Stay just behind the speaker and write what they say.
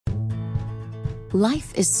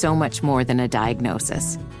Life is so much more than a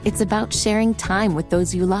diagnosis. It's about sharing time with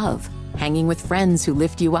those you love, hanging with friends who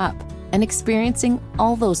lift you up, and experiencing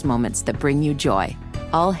all those moments that bring you joy.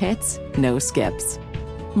 All hits, no skips.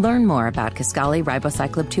 Learn more about Kisqali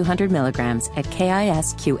Ribociclib 200 milligrams at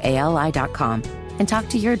KISQALI.com and talk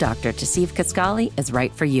to your doctor to see if Kisqali is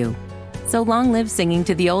right for you. So long live singing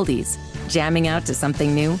to the oldies, jamming out to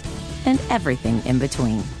something new, and everything in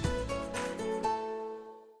between.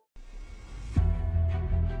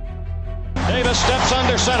 Davis steps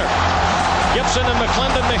under center. Gibson and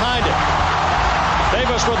McClendon behind him.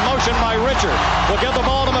 Davis with motion by Richard. Will give the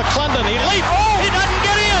ball to McClendon. He leaps. Oh, he doesn't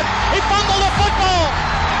get in. He fumbled the football.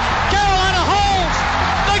 Carolina holds.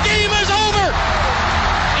 The game is over.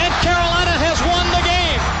 And Carolina has won the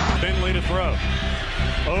game. Finley to throw.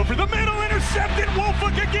 Over the middle, intercepted.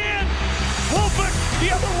 Wolford again. Wolford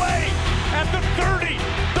the other way. At the 30,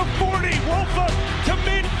 the 40. Wolford to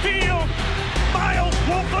midfield. Miles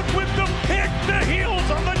Wolford with the pick, the heels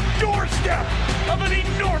on the doorstep of an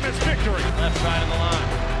enormous victory. Left side of the line.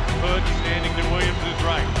 Hood standing to Williams'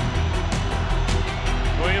 right.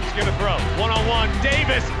 Williams going to throw. One-on-one.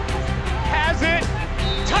 Davis has it.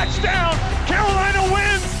 Touchdown. Carolina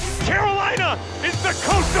wins. Carolina is the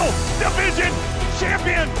Coastal Division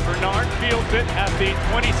champion. Bernard fields it at the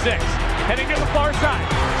 26. Heading to the far side.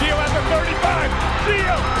 Gio at the 35.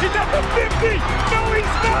 Gio, he's at the 50. No,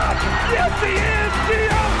 he's not. Yes, he is.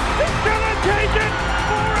 Gio is going to take it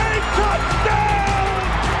for a touchdown.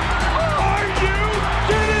 Are you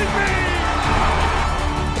kidding me?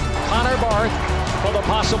 Connor Barth for the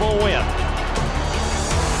possible win.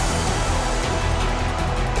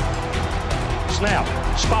 Snap,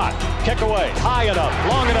 spot, kick away, high enough,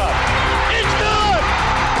 long enough. It's good!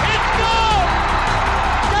 It's good!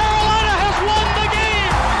 Carolina has won the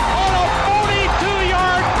game on a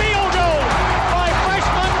 42-yard field goal by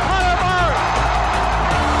freshman Connor Barth.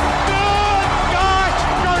 Good gosh,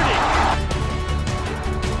 dirty!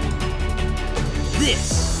 This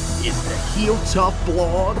is the Heel Tough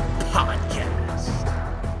Blog Podcast.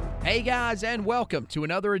 Hey guys, and welcome to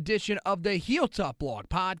another edition of the Heel Tough Blog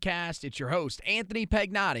Podcast. It's your host, Anthony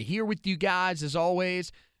Pagnotta, here with you guys as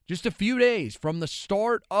always. Just a few days from the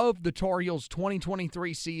start of the Tar Heels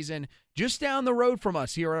 2023 season, just down the road from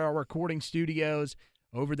us here at our recording studios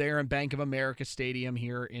over there in Bank of America Stadium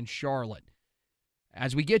here in Charlotte.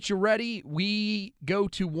 As we get you ready, we go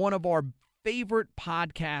to one of our favorite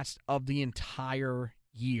podcasts of the entire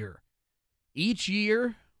year. Each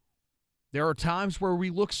year, there are times where we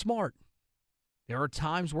look smart. There are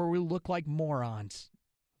times where we look like morons.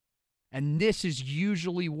 And this is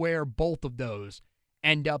usually where both of those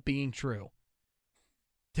end up being true.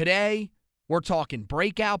 Today, we're talking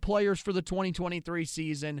breakout players for the 2023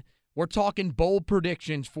 season. We're talking bold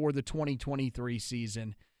predictions for the 2023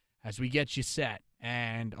 season as we get you set.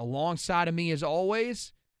 And alongside of me, as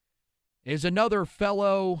always, is another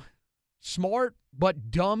fellow smart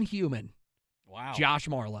but dumb human. Wow. Josh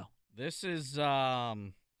Marlowe. This is,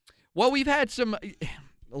 Well, we've had some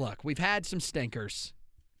stinkers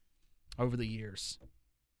over the years.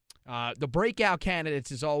 The breakout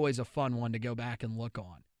candidates is always a fun one to go back and look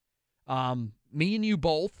on. Me and you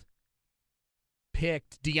both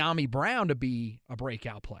picked De'Ami Brown to be a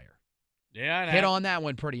breakout player. Yeah, Hit on that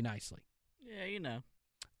one pretty nicely. Yeah, you know.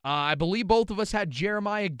 I believe both of us had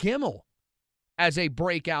Jeremiah Gimmel as a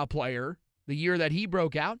breakout player the year that he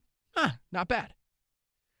broke out. Not bad.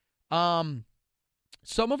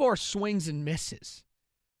 Some of our swings and misses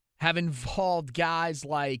have involved guys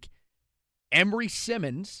like Emery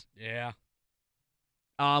Simmons. Yeah.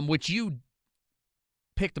 Which you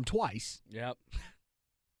picked him twice. Yep.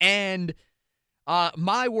 And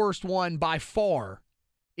my worst one by far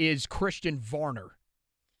is Christian Varner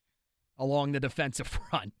along the defensive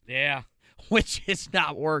front. Yeah. Which has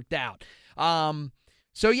not worked out.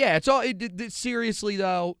 So, yeah, seriously,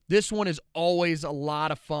 though, this one is always a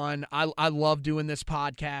lot of fun. I love doing this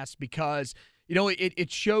podcast because, you know,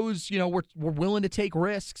 it shows, you know, we're willing to take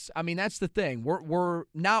risks. I mean, that's the thing. We're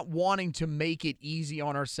not wanting to make it easy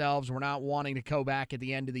on ourselves. We're not wanting to go back at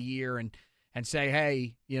the end of the year and say,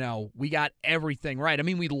 hey, you know, we got everything right. I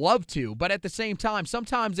mean, we'd love to, but at the same time,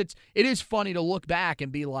 sometimes it is funny to look back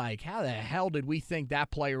and be like, how the hell did we think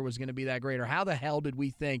that player was going to be that great? Or how the hell did we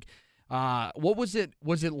think what was it?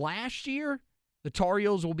 Was it last year? The Tar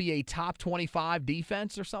Heels will be a top 25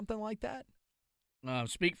 defense or something like that?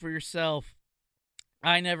 Speak for yourself.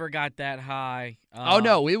 I never got that high.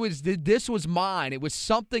 No, this was mine. It was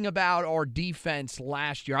something about our defense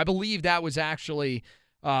last year. I believe that was actually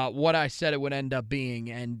what I said it would end up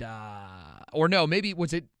being. And or no, maybe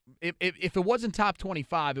was it if it wasn't top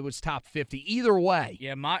 25, it was top 50. Either way.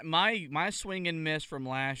 Yeah, my swing and miss from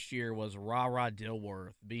last year was Ra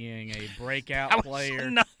Dilworth being a breakout player.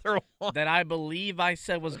 Another one that I believe I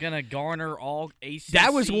said was going to garner all ACC.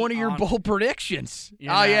 That was one of your bold predictions.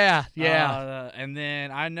 Yeah. And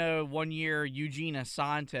then I know one year Eugene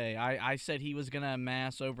Asante, I said he was going to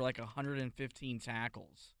amass over like 115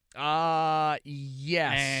 tackles.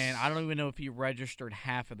 Yes. And I don't even know if he registered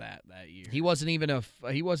half of that year. He wasn't even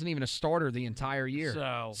a starter the entire year.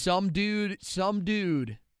 So some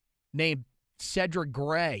dude named Cedric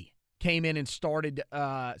Gray came in and started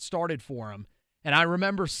for him. And I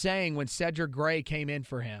remember saying when Cedric Gray came in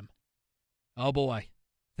for him, oh boy,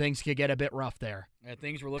 things could get a bit rough there. Yeah,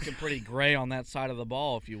 things were looking pretty gray on that side of the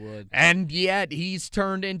ball, if you would. And yet he's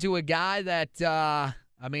turned into a guy that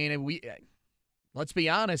let's be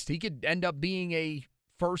honest, he could end up being a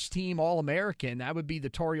first-team All-American. That would be the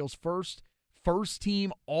Tar Heels'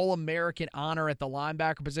 first-team All-American honor at the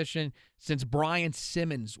linebacker position since Brian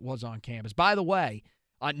Simmons was on campus. By the way,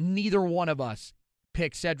 neither one of us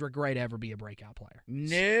picked Cedric Gray to ever be a breakout player.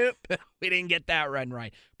 Nope. We didn't get that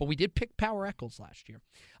right. But we did pick Power Eccles last year.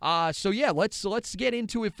 Let's get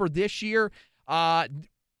into it for this year. 5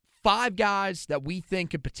 guys that we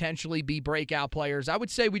think could potentially be breakout players. I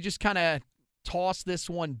would say we just kind of toss this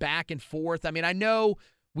one back and forth. I mean, I know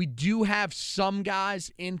we do have some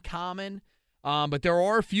guys in common, but there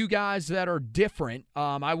are a few guys that are different.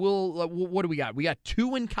 What do we got? We got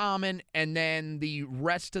 2 in common, and then the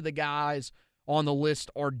rest of the guys on the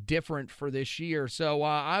list are different for this year. So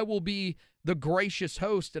I will be the gracious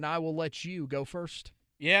host, and I will let you go first.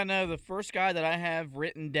 Yeah, no, the first guy that I have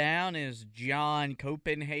written down is John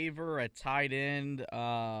Copenhaver, a tight end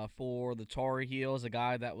for the Tar Heels, a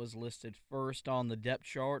guy that was listed first on the depth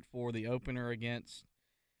chart for the opener against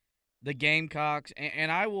the Gamecocks.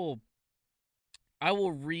 And I will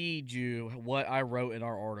read you what I wrote in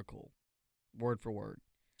our article, word for word.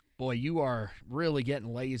 Boy, you are really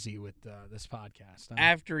getting lazy with this podcast. Huh?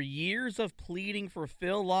 After years of pleading for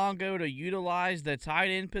Phil Longo to utilize the tight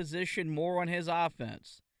end position more on his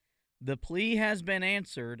offense, the plea has been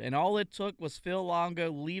answered, and all it took was Phil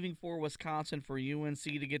Longo leaving for Wisconsin for UNC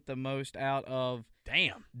to get the most out of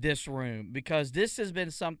this room, because this has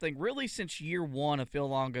been something really since year 1 of Phil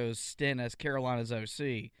Longo's stint as Carolina's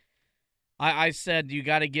OC. I said you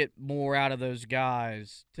got to get more out of those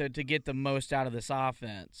guys to get the most out of this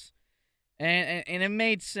offense. And it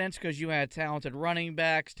made sense because you had talented running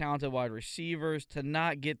backs, talented wide receivers, to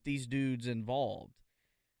not get these dudes involved.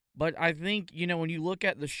 But I think, when you look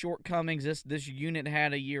at the shortcomings this unit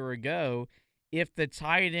had a year ago, if the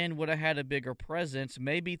tight end would have had a bigger presence,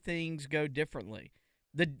 maybe things go differently.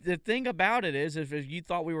 The thing about it is, if you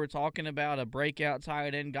thought we were talking about a breakout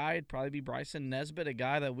tight end guy, it'd probably be Bryson Nesbitt, a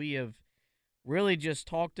guy that we have really just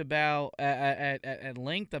talked about at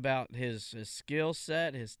length about his skill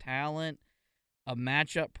set, his talent, a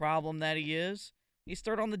matchup problem that he is. He's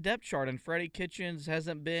third on the depth chart, and Freddie Kitchens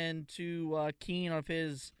hasn't been too keen of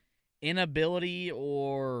his inability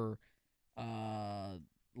or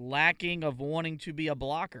lacking of wanting to be a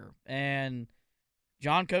blocker. And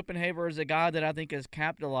John Copenhaver is a guy that I think has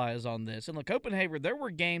capitalized on this. And look, Copenhaver, there were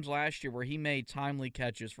games last year where he made timely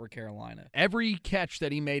catches for Carolina. Every catch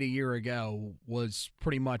that he made a year ago was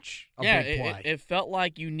pretty much a big play. It felt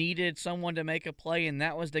like you needed someone to make a play, and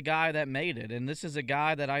that was the guy that made it. And this is a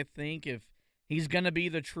guy that I think if he's going to be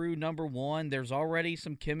the true number 1, there's already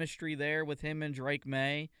some chemistry there with him and Drake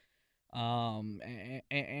May.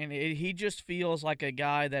 He just feels like a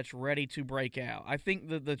guy that's ready to break out. I think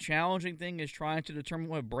the challenging thing is trying to determine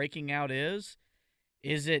what breaking out is.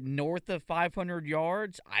 Is it north of 500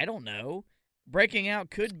 yards? I don't know. Breaking out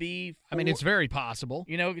could be it's very possible.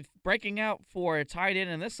 Breaking out for a tight end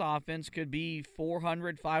in this offense could be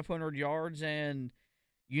 400, 500 yards and,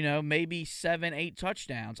 maybe 7, 8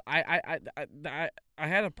 touchdowns. I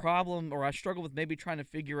had a problem, or I struggled with maybe trying to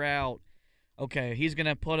figure out, okay, he's going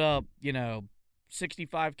to put up,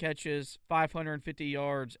 65 catches, 550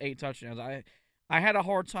 yards, 8 touchdowns. I had a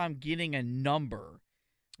hard time getting a number.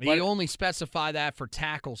 You only specify that for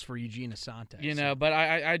tackles for Eugene Asante. But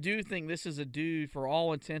I do think this is a dude, for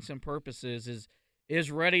all intents and purposes,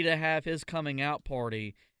 is ready to have his coming out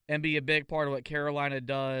party and be a big part of what Carolina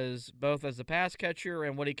does, both as a pass catcher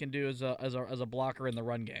and what he can do as a blocker in the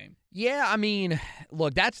run game. Yeah,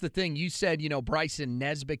 look, that's the thing. You said, Bryson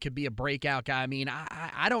Nesbitt could be a breakout guy.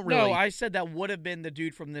 I don't really. No, I said that would have been the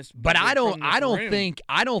dude from this. But I don't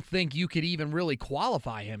think you could even really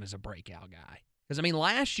qualify him as a breakout guy. Because,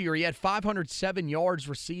 last year he had 507 yards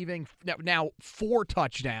receiving, now 4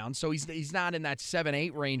 touchdowns, so he's not in that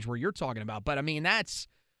 7-8 range where you're talking about. But, that's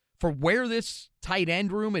for where this tight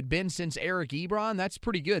end room had been since Eric Ebron, that's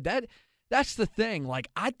pretty good. That's the thing. Like,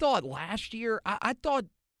 I thought last year, I thought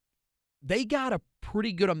they got a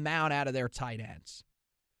pretty good amount out of their tight ends.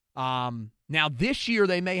 Now, this year,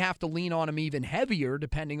 they may have to lean on them even heavier,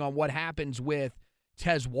 depending on what happens with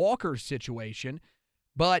Tez Walker's situation.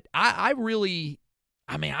 But I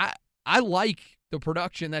like the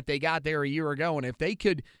production that they got there a year ago, and if they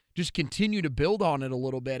could just continue to build on it a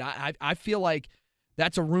little bit, I feel like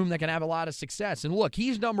that's a room that can have a lot of success. And look,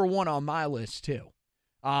 he's number one on my list too.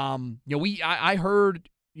 I heard,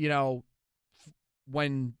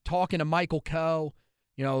 when talking to Michael Coe,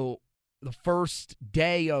 the first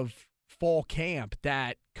day of fall camp,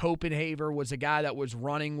 that Copenhaver was a guy that was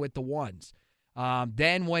running with the ones.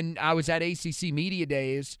 Then when I was at ACC Media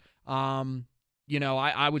Days,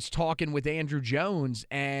 I was talking with Andrew Jones,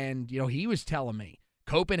 and, he was telling me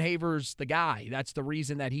Copenhaver's the guy. That's the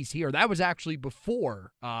reason that he's here. That was actually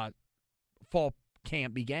before fall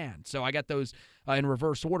camp began. So I got those in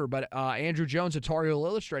reverse order. But Andrew Jones at Tar Heel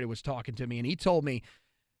Illustrated was talking to me, and he told me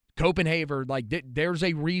Copenhaver, there's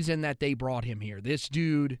a reason that they brought him here. This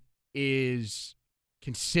dude is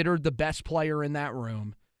considered the best player in that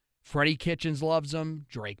room. Freddie Kitchens loves him.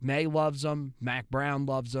 Drake May loves him. Mac Brown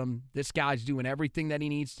loves him. This guy's doing everything that he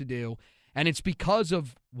needs to do. And it's because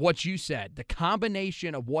of what you said, the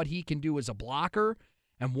combination of what he can do as a blocker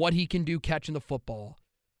and what he can do catching the football.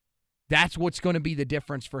 That's what's going to be the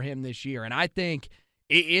difference for him this year. And I think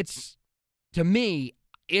to me,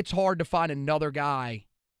 it's hard to find another guy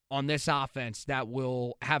on this offense that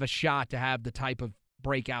will have a shot to have the type of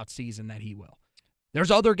breakout season that he will.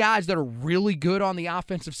 There's other guys that are really good on the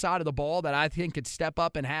offensive side of the ball that I think could step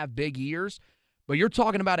up and have big years. But you're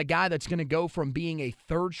talking about a guy that's going to go from being a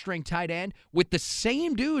third-string tight end with the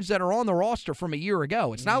same dudes that are on the roster from a year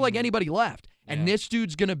ago. It's not like anybody left. And this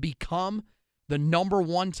dude's going to become the number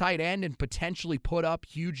one tight end and potentially put up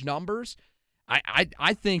huge numbers.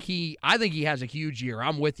 I think he has a huge year.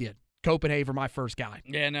 I'm with you. Copenhaver, my first guy.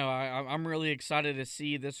 Yeah, no, I'm really excited to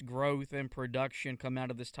see this growth and production come out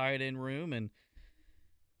of this tight end room. And,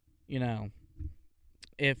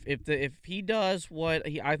 if he does what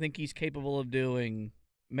I think he's capable of doing,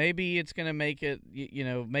 maybe it's going to make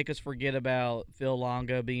us forget about Phil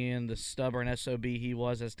Longo being the stubborn SOB he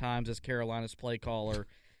was at times as Carolina's play caller.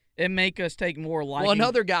 And make us take more liking. Well,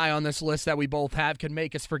 another guy on this list that we both have could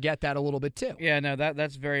make us forget that a little bit too. Yeah, no,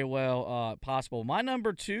 that's very well possible. My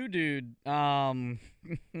number 2, dude,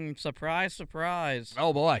 surprise, surprise.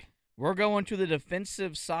 Oh, boy. We're going to the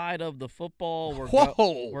defensive side of the football.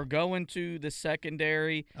 We're going to the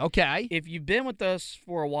secondary. Okay. If you've been with us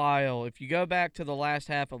for a while, if you go back to the last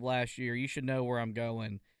half of last year, you should know where I'm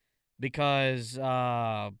going because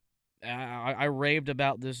I raved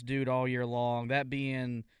about this dude all year long, that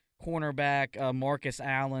being cornerback Marcus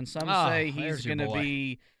Allen. Some say he's going to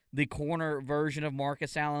be the corner version of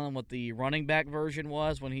Marcus Allen, what the running back version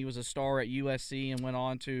was when he was a star at USC and went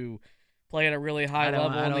on to play at a really high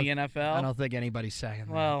level in the NFL. I don't think anybody's saying that.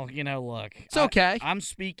 Well, look. It's okay. I'm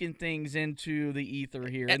speaking things into the ether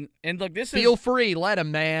here. And look, feel free. Let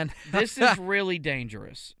him, man. This is really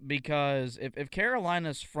dangerous because if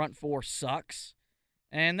Carolina's front four sucks,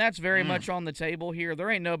 and that's very much on the table here, there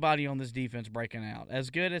ain't nobody on this defense breaking out.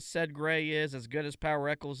 As good as Ced Gray is, as good as Power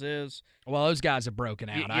Eccles is. Well, those guys have broken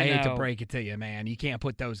out. I hate to break it to you, man. You can't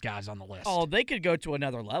put those guys on the list. Oh, they could go to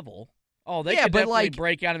another level. Oh, they could definitely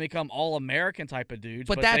break out and become all-American type of dudes.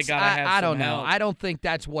 But that's, they gotta have I don't some know. help. I don't think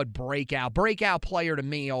that's what breakout. Breakout player to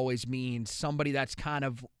me always means somebody that's kind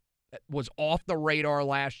of was off the radar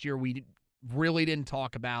last year. We really didn't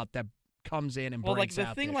talk about that comes in and breaks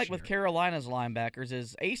out. The thing with Carolina's linebackers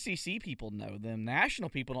is ACC people know them. National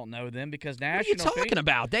people don't know them because national. What are you talking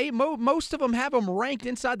about? Most of them have them ranked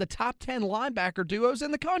inside the top 10 linebacker duos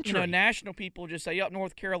in the country. National people just say,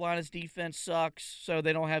 North Carolina's defense sucks, so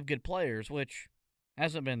they don't have good players, which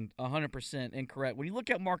hasn't been 100% incorrect. When you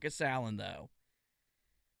look at Marcus Allen, though,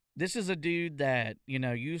 this is a dude that,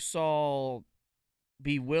 you saw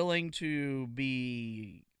be willing to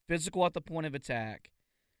be physical at the point of attack,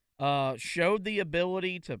 showed the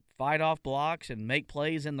ability to fight off blocks and make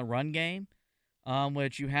plays in the run game,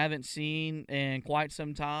 which you haven't seen in quite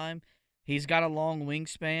some time. He's got a long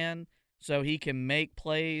wingspan, so he can make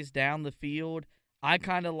plays down the field. I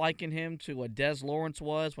kind of liken him to what Des Lawrence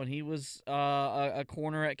was when he was a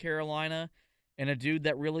corner at Carolina, and a dude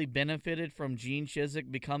that really benefited from Gene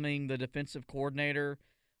Chizik becoming the defensive coordinator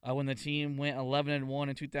when the team went 11-1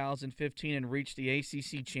 in 2015 and reached the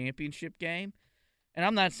ACC championship game. And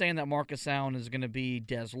I'm not saying that Marcus Allen is going to be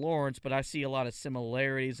Des Lawrence, but I see a lot of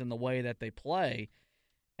similarities in the way that they play.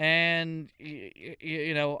 And,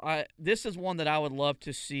 this is one that I would love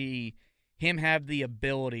to see him have the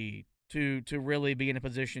ability to really be in a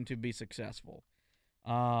position to be successful.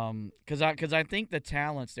 Because I think the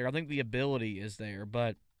talent's there. I think the ability is there.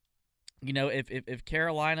 But, if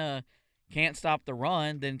Carolina can't stop the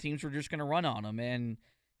run, then teams are just going to run on him. And,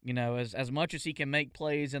 as much as he can make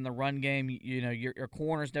plays in the run game, your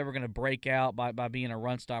corner's never going to break out by being a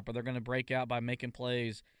run stopper. They're going to break out by making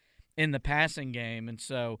plays in the passing game. And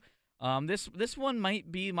so this one might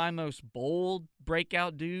be my most bold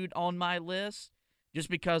breakout dude on my list, just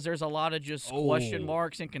because there's a lot of just question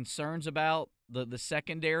marks and concerns about the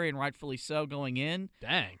secondary, and rightfully so, going in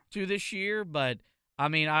to this year. But, I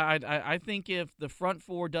mean, I think if the front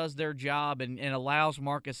four does their job and allows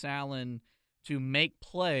Marcus Allen to make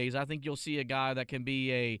plays, I think you'll see a guy that can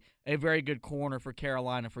be a very good corner for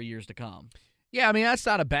Carolina for years to come. Yeah, I mean, that's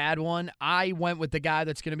not a bad one. I went with the guy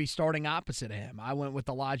that's going to be starting opposite of him. I went with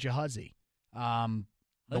Elijah Huzzie. The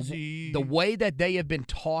way that they have been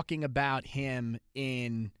talking about him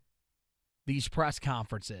in these press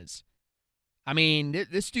conferences, I mean,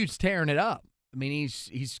 this dude's tearing it up. I mean,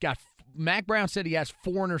 he's got – Mac Brown said he has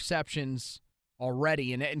 4 interceptions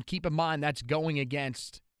already, and keep in mind that's going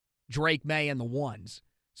against Drake May and the ones.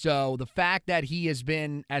 So the fact that he has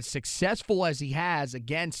been as successful as he has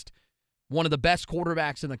against one of the best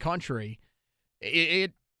quarterbacks in the country,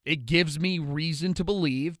 it gives me reason to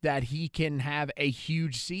believe that he can have a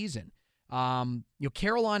huge season.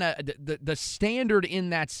 Carolina, the standard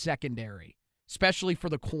in that secondary, especially for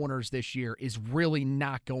the corners this year, is really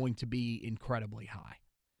not going to be incredibly high.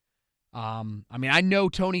 I mean, I know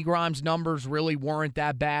Tony Grimes' numbers really weren't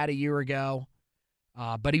that bad a year ago,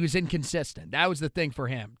 but he was inconsistent. That was the thing for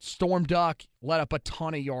him. Storm Duck let up a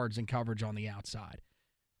ton of yards in coverage on the outside.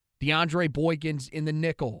 DeAndre Boykins in the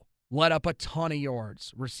nickel let up a ton of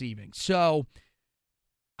yards receiving. So,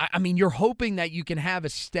 I mean, you're hoping that you can have a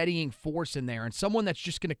steadying force in there and someone that's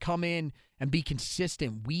just going to come in and be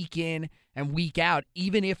consistent week in and week out,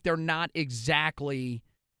 even if they're not exactly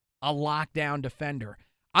a lockdown defender.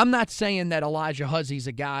 I'm not saying that Elijah Huzzie's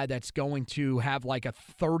a guy that's going to have like a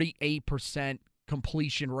 38%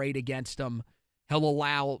 completion rate against him. He'll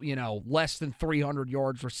allow, less than 300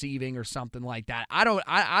 yards receiving or something like that. I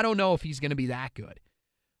don't know if he's going to be that good.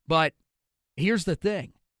 But here's the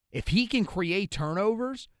thing. If he can create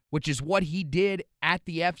turnovers, which is what he did at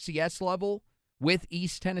the FCS level with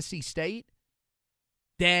East Tennessee State,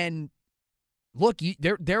 then, look,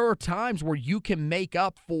 there are times where you can make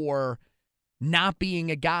up for not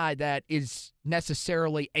being a guy that is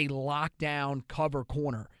necessarily a lockdown cover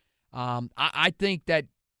corner. I think that,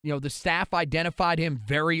 the staff identified him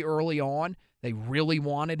very early on. They really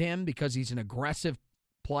wanted him because he's an aggressive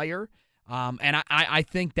player. And I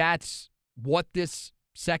think that's what this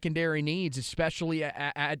secondary needs, especially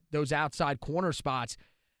at those outside corner spots.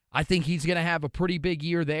 I think he's going to have a pretty big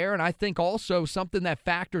year there. And I think also something that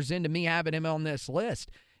factors into me having him on this list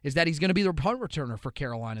is that he's going to be the punt returner for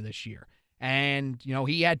Carolina this year. And,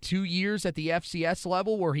 he had 2 years at the FCS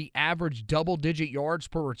level where he averaged double-digit yards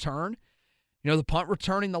per return. The punt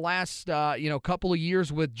returning the last, couple of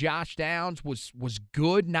years with Josh Downs was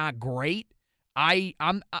good, not great. I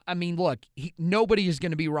mean, look, nobody is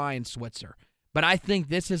going to be Ryan Switzer, but I think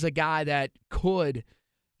this is a guy that could,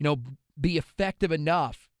 be effective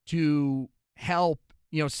enough to help,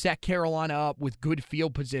 set Carolina up with good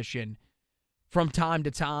field position from time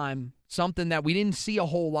to time, something that we didn't see a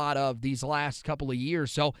whole lot of these last couple of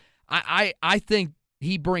years. So I think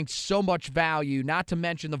he brings so much value, not to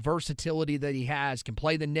mention the versatility that he has, can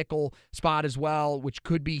play the nickel spot as well, which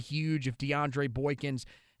could be huge if DeAndre Boykins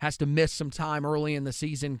has to miss some time early in the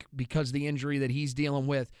season because of the injury that he's dealing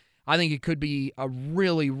with. I think it could be a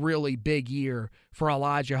really, really big year for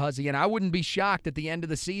Elijah Huzzie, and I wouldn't be shocked at the end of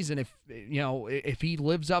the season if he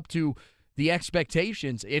lives up to the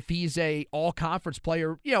expectations, if he's a all-conference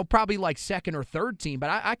player, probably like second or third team, but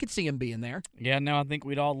I could see him being there. Yeah, no, I think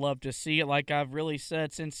we'd all love to see it, like I've really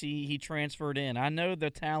said since he transferred in. I know the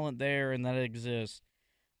talent there and that it exists.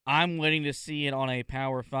 I'm waiting to see it on a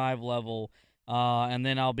Power 5 level, and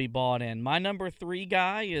then I'll be bought in. My number 3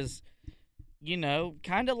 guy is,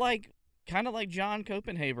 kind of like John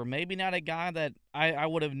Copenhaver. Maybe not a guy that I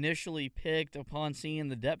would have initially picked upon seeing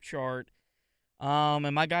the depth chart.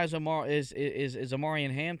 And my guy is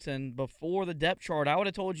Omarion Hampton. Before the depth chart, I would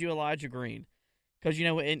have told you Elijah Green. Because,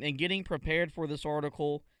 in getting prepared for this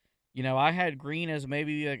article, I had Green as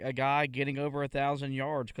maybe a guy getting over 1,000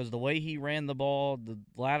 yards because the way he ran the ball the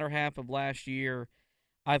latter half of last year,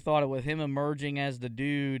 I thought with him emerging as the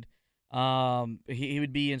dude, he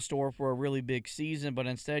would be in store for a really big season. But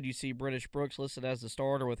instead, you see British Brooks listed as the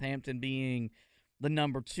starter with Hampton being the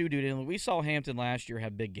number 2 dude. And we saw Hampton last year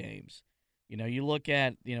have big games. You look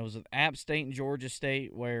at, it was App State and Georgia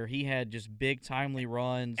State where he had just big, timely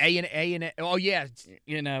runs. Oh, yeah.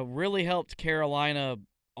 Really helped Carolina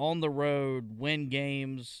on the road win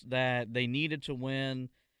games that they needed to win,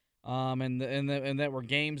 and that were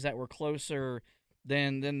games that were closer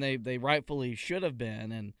than they rightfully should have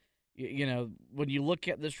been. And, when you look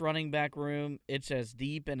at this running back room, it's as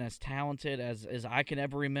deep and as talented as I can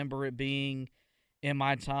ever remember it being in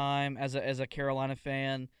my time as a Carolina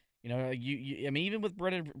fan. I mean, even with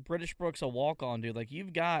British Brooks, a walk-on dude,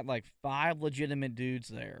 you've got 5 legitimate dudes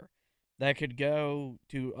there that could go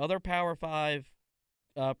to other Power 5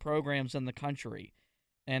 programs in the country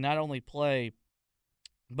and not only play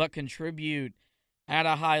but contribute at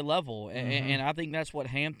a high level. And I think that's what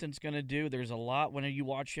Hampton's going to do. There's a lot when you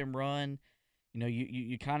watch him run.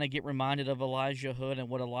 You kind of get reminded of Elijah Hood and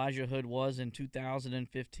what Elijah Hood was in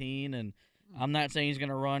 2015, and I'm not saying he's going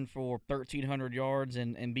to run for 1,300 yards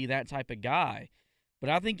and be that type of guy, but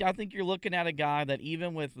I think you're looking at a guy that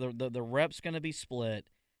even with the reps going to be split,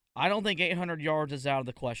 I don't think 800 yards is out of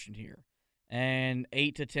the question here, and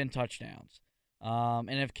 8 to 10 touchdowns. And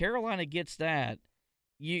if Carolina gets that,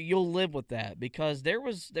 you'll live with that, because there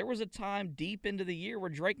was a time deep into the year where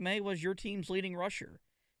Drake May was your team's leading rusher,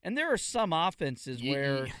 and there are some offenses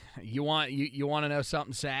where you want to know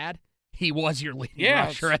something sad. He was your leading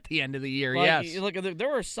rusher at the end of the year, yes. Look,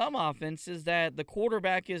 there are some offenses that the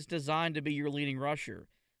quarterback is designed to be your leading rusher,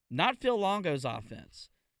 not Phil Longo's offense.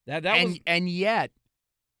 And yet,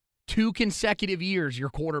 2 consecutive years, your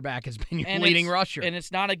quarterback has been your leading rusher. And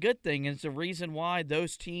it's not a good thing. And it's the reason why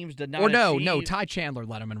those teams did not No, Ty Chandler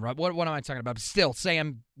led him in run. What am I talking about? But still,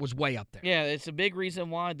 Sam was way up there. Yeah, it's a big reason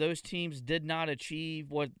why those teams did not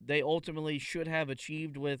achieve what they ultimately should have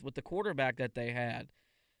achieved with the quarterback that they had.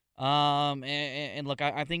 And look,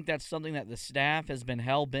 I think that's something that the staff has been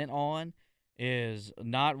hell-bent on, is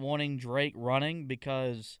not wanting Drake running,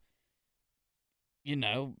 because,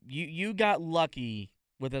 you got lucky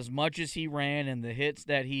with as much as he ran and the hits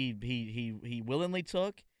that he willingly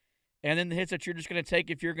took, and then the hits that you're just going to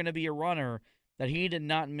take if you're going to be a runner, that he did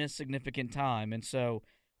not miss significant time. And so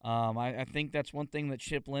I think that's one thing that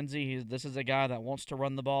Chip Lindsey, this is a guy that wants to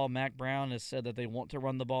run the ball. Mac Brown has said that they want to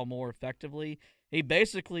run the ball more effectively. He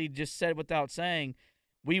basically just said without saying,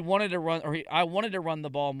 I wanted to run the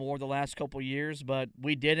ball more the last couple of years, but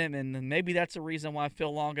we didn't, and maybe that's the reason why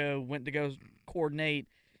Phil Longo went to go coordinate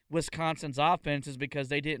Wisconsin's offense, is because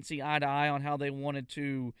they didn't see eye to eye on how they wanted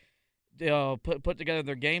to put together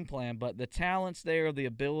their game plan. But the talent's there, the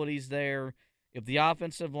ability's there. If the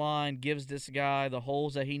offensive line gives this guy the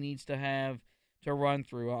holes that he needs to have to run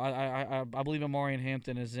through, I believe Amarian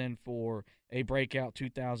Hampton is in for a breakout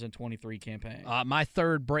 2023 campaign. My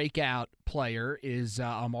third breakout player is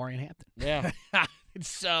Amarian Hampton. Yeah.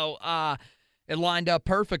 So it lined up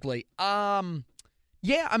perfectly.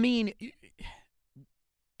 Yeah, I mean,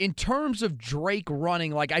 in terms of Drake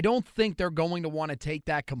running, I don't think they're going to want to take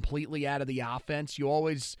that completely out of the offense. You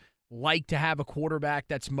always like to have a quarterback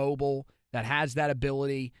that's mobile, that has that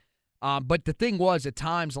ability. But the thing was, at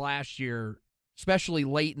times last year, especially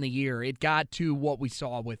late in the year, it got to what we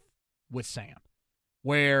saw with Sam,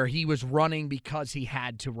 where he was running because he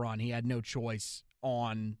had to run. He had no choice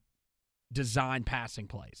on design passing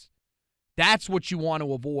plays. That's what you want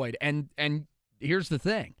to avoid. And here's the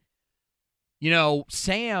thing.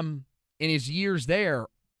 Sam, in his years there,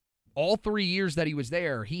 all 3 years that he was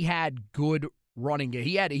there, he had good running game.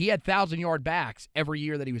 He had 1,000-yard backs every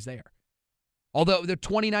year that he was there. Although the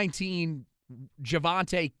 2019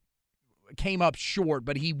 Javonte came up short,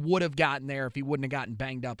 but he would have gotten there if he wouldn't have gotten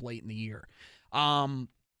banged up late in the year.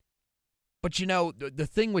 But, the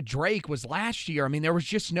thing with Drake was last year, I mean, there was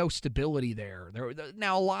just no stability there.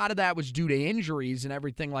 Now, a lot of that was due to injuries and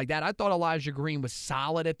everything like that. I thought Elijah Green was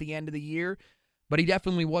solid at the end of the year, but he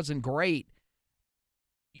definitely wasn't great.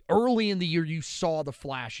 Early in the year, you saw the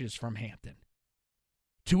flashes from Hampton.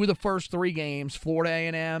 2 of the first 3 games, Florida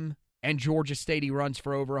A&M and Georgia State, he runs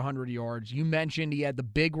for over 100 yards. You mentioned he had the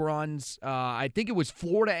big runs. I think it was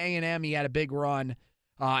Florida A&M he had a big run.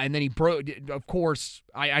 And then he broke, of course,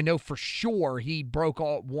 I know for sure he broke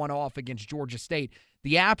one off against Georgia State.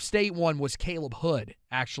 The App State one was Caleb Hood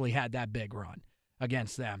actually had that big run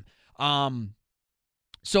against them.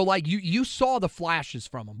 So, you saw the flashes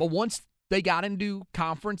from him. But once they got into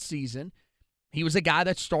conference season, he was a guy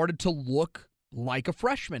that started to look like a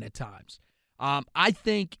freshman at times. I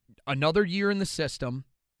think another year in the system,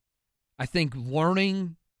 I think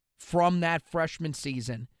learning from that freshman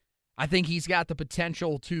season, I think he's got the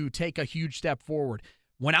potential to take a huge step forward.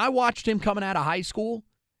 When I watched him coming out of high school,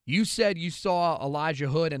 you said you saw Elijah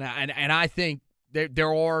Hood, and I think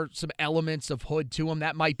there are some elements of Hood to him.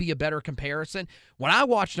 That might be a better comparison. When I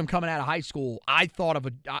watched him coming out of high school, I thought of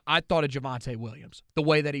Javonte Williams, the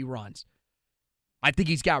way that he runs. I think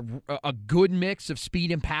he's got a good mix of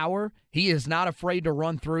speed and power. He is not afraid to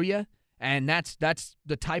run through you, and that's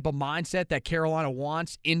the type of mindset that Carolina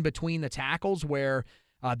wants in between the tackles, where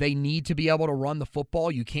they need to be able to run the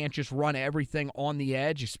football. You can't just run everything on the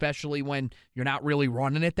edge, especially when you're not really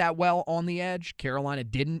running it that well on the edge. Carolina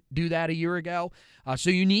didn't do that a year ago.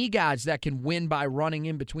 So you need guys that can win by running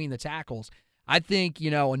in between the tackles. I think,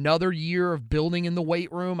 another year of building in the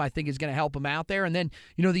weight room, I think is going to help him out there. And then,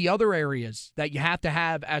 the other areas that you have to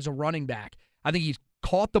have as a running back. I think he's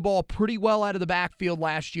caught the ball pretty well out of the backfield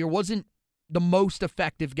last year. Wasn't the most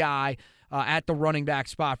effective guy at the running back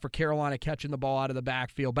spot for Carolina catching the ball out of the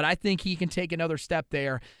backfield. But I think he can take another step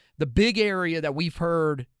there. The big area that we've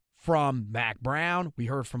heard from Mac Brown, we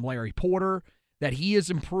heard from Larry Porter, that he has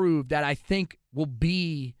improved, that I think will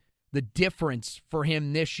be the difference for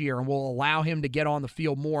him this year and will allow him to get on the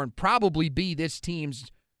field more and probably be this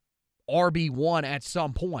team's RB1 at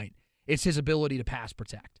some point. It's his ability to pass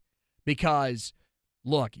protect. Because,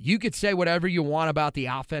 look, you could say whatever you want about the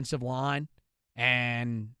offensive line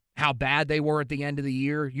and how bad they were at the end of the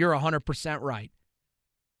year. You're 100% right.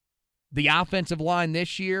 The offensive line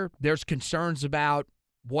this year, there's concerns about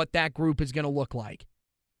what that group is going to look like.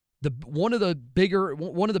 One of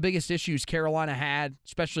the biggest issues Carolina had,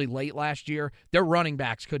 especially late last year, their running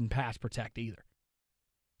backs couldn't pass protect either.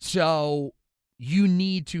 So you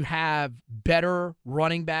need to have better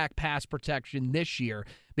running back pass protection this year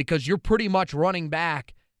because you're pretty much running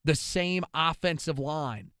back the same offensive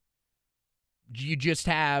line. You just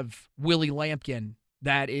have Willie Lampkin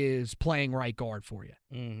that is playing right guard for you.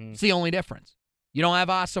 Mm-hmm. It's the only difference. You don't have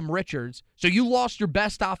Awesome Richards, so you lost your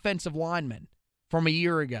best offensive lineman from a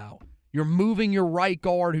year ago. You're moving your right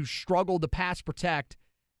guard who struggled to pass protect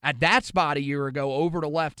at that spot a year ago over to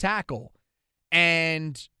left tackle.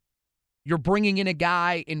 And you're bringing in a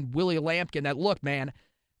guy in Willie Lampkin that, look, man,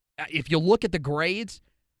 if you look at the grades,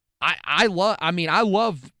 I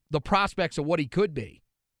love the prospects of what he could be.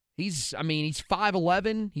 He's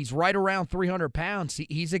 5'11". He's right around 300 pounds.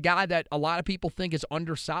 He's a guy that a lot of people think is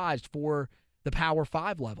undersized for the Power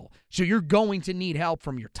 5 level. So you're going to need help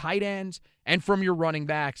from your tight ends and from your running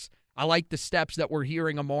backs. I like the steps that we're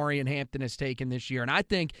hearing Amari and Hampton has taken this year, and I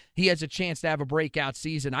think he has a chance to have a breakout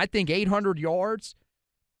season. I think 800 yards,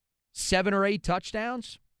 7 or 8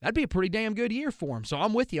 touchdowns, that'd be a pretty damn good year for him. So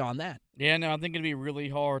I'm with you on that. Yeah, no, I think it'd be really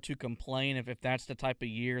hard to complain if that's the type of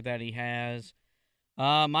year that he has.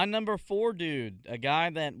 My number 4 dude, a guy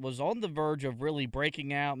that was on the verge of really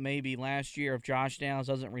breaking out maybe last year if Josh Downs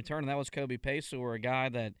doesn't return, and that was Kobe Paysour, a guy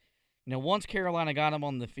that, once Carolina got him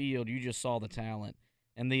on the field, you just saw the talent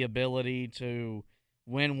and the ability to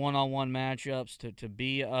win one-on-one matchups, to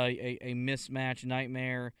be a mismatch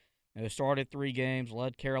nightmare. Started 3 games,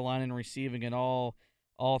 led Carolina in receiving in all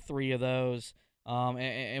 3 of those,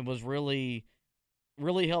 and was really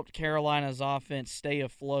helped Carolina's offense stay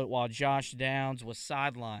afloat while Josh Downs was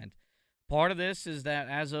sidelined. Part of this is that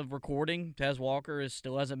as of recording, Tez Walker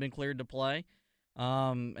still hasn't been cleared to play.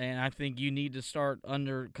 And I think you need to start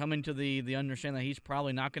coming to the understanding that he's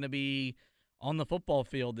probably not going to be on the football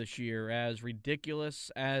field this year, as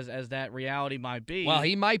ridiculous as that reality might be. Well,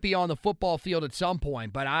 he might be on the football field at some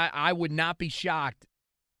point, but I would not be shocked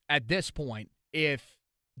at this point if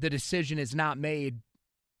the decision is not made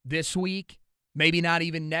this week. Maybe not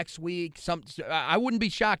even next week. I wouldn't be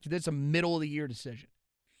shocked if it's a middle-of-the-year decision.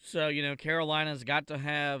 So, Carolina's got to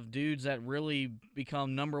have dudes that really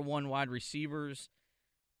become number 1 wide receivers.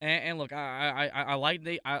 And look, I like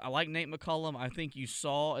Nate McCollum. I think you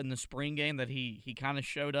saw in the spring game that he kind of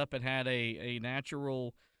showed up and had a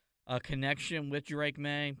natural connection with Drake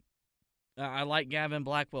May. I like Gavin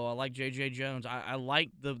Blackwell. I like J.J. Jones. I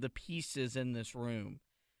like the pieces in this room.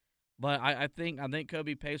 But I think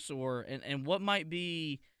Kobe Paysour and what might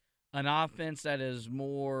be an offense that is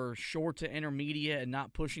more short to intermediate and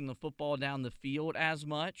not pushing the football down the field as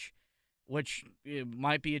much, which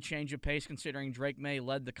might be a change of pace considering Drake May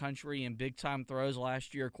led the country in big-time throws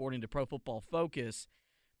last year according to Pro Football Focus.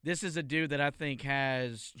 This is a dude that I think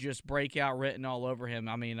has just breakout written all over him.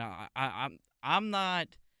 I mean, I'm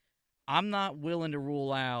not willing to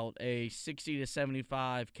rule out a 60 to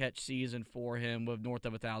 75 catch season for him with north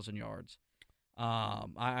of 1,000 yards.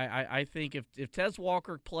 I think if Tez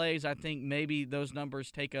Walker plays, I think maybe those numbers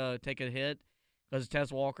take a hit because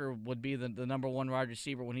Tez Walker would be the number 1 wide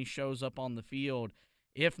receiver when he shows up on the field.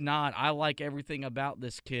 If not, I like everything about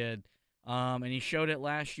this kid, and he showed it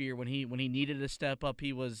last year when he needed to step up.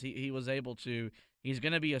 He was able to. He's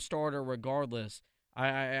going to be a starter regardless.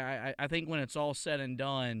 I think when it's all said and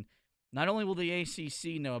done, not only will the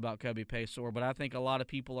ACC know about Kobe Paysour, but I think a lot of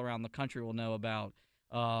people around the country will know about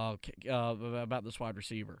this wide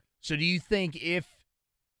receiver. So do you think if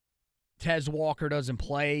Tez Walker doesn't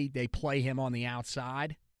play, they play him on the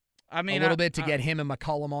outside? A little bit to get him and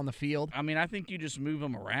McCollum on the field? I mean, I think you just move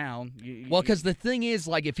him around. Well, because the thing is,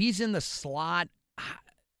 like, if he's in the slot,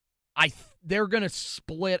 they're going to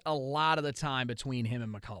split a lot of the time between him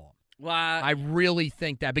and McCollum. Well, I really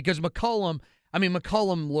think that because McCollum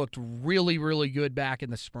looked really, really good back in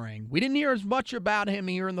the spring. We didn't hear as much about him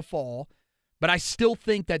here in the fall, but I still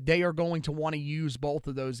think that they are going to want to use both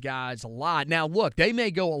of those guys a lot. Now, look, they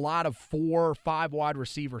may go a lot of 4 or 5 wide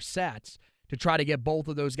receiver sets to try to get both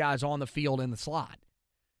of those guys on the field in the slot.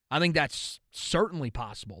 I think that's certainly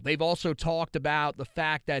possible. They've also talked about the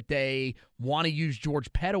fact that they want to use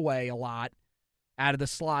George Pettaway a lot out of the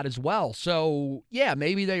slot as well. So, yeah,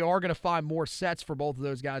 maybe they are going to find more sets for both of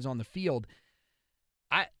those guys on the field.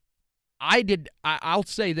 I'll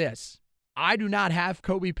say this. I do not have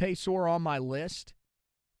Kobe Paysour on my list,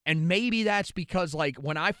 and maybe that's because, like,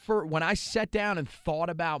 when I sat down and thought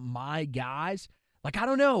about my guys, like, I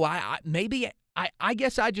don't know. I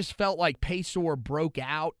guess I just felt like Paysour broke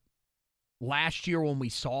out last year when we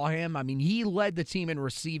saw him. I mean, he led the team in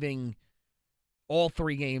receiving all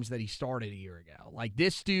 3 games that he started a year ago. Like,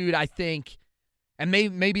 this dude, I think, and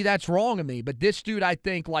maybe that's wrong of me, but this dude, I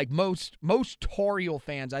think, like most Tar Heel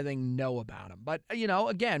fans, I think, know about him. But,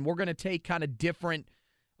 again, we're going to take kind of different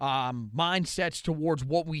mindsets towards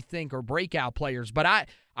what we think are breakout players. But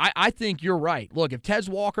I think you're right. Look, if Tez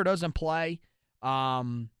Walker doesn't play,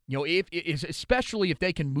 especially if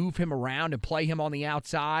they can move him around and play him on the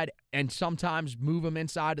outside and sometimes move him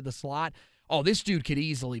inside of the slot, this dude could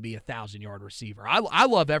easily be a 1,000-yard receiver. I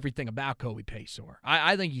love everything about Kobe Paysour.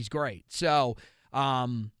 I think he's great. So,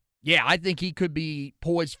 I think he could be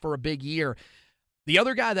poised for a big year. The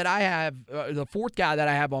other guy that I have, the fourth guy that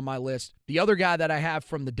I have on my list, the other guy that I have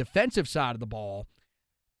from the defensive side of the ball,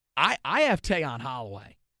 I have Tayon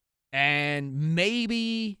Holloway. And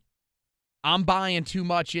maybe I'm buying too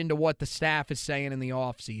much into what the staff is saying in the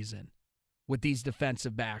offseason with these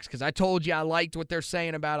defensive backs, because I told you I liked what they're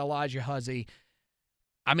saying about Elijah Huzzie.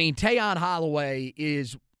 I mean, Tayon Holloway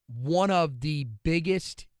is one of the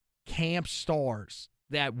biggest camp stars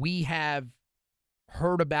that we have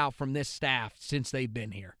heard about from this staff since they've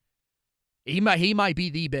been here. He might be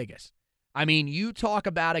the biggest. I mean, you talk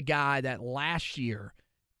about a guy that last year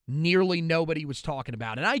nearly nobody was talking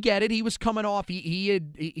about. And I get it. He was coming off.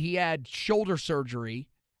 He had shoulder surgery.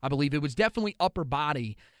 I believe it was definitely upper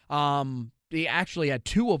body. He actually had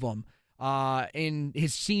 2 of them in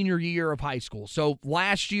his senior year of high school. So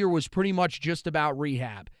last year was pretty much just about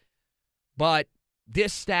rehab. But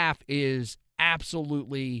this staff is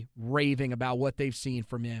absolutely raving about what they've seen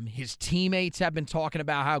from him. His teammates have been talking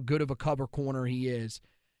about how good of a cover corner he is.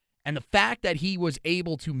 And the fact that he was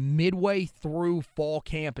able to, midway through fall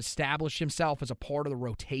camp, establish himself as a part of the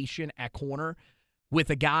rotation at corner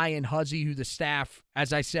with a guy in Huzzie who the staff,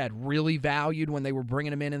 as I said, really valued when they were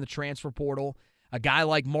bringing him in the transfer portal. A guy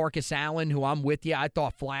like Marcus Allen, who I'm with you, I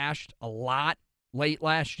thought flashed a lot late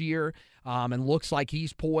last year and looks like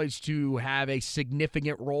he's poised to have a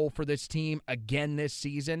significant role for this team again this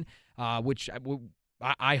season, which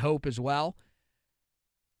I hope as well.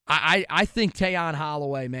 I think Tayon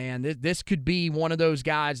Holloway, man, this could be one of those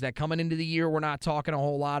guys that coming into the year we're not talking a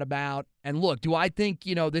whole lot about. And look, do I think,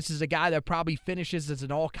 this is a guy that probably finishes as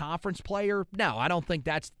an all-conference player? No, I don't think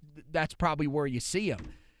that's probably where you see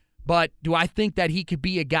him. But do I think that he could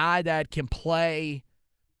be a guy that can play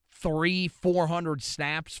 300-400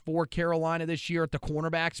 snaps for Carolina this year at the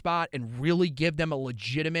cornerback spot and really give them a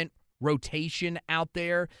legitimate rotation out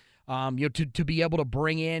there, to be able to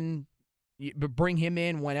bring him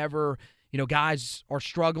in whenever, guys are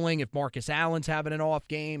struggling. If Marcus Allen's having an off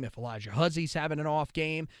game, if Elijah Huzzie's having an off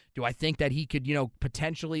game, do I think that he could,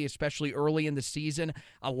 potentially, especially early in the season,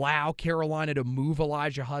 allow Carolina to move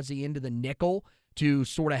Elijah Huzzie into the nickel to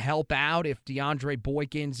sort of help out if DeAndre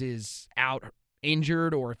Boykins is out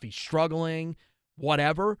injured or if he's struggling,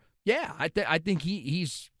 whatever? Yeah, I think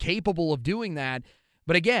he's capable of doing that.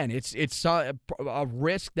 But again, it's a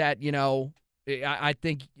risk that, I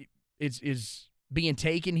think is being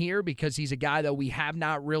taken here because he's a guy that we have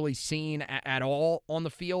not really seen at all on the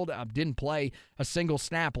field. Didn't play a single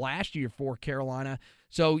snap last year for Carolina.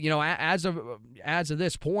 So, as of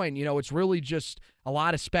this point, it's really just a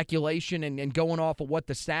lot of speculation and going off of what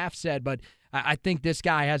the staff said. But I think this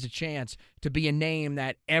guy has a chance to be a name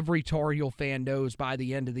that every Tar Heel fan knows by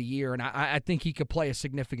the end of the year. And I think he could play a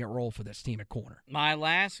significant role for this team at corner. My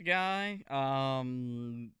last guy,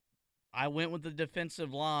 I went with the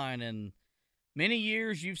defensive line, and many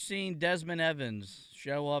years you've seen Desmond Evans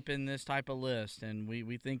show up in this type of list, and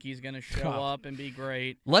we think he's going to show up and be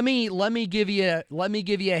great. Let me give you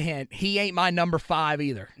a hint. He ain't my number 5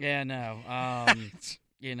 either. Yeah, no.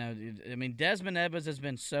 You know, I mean, Desmond Evans has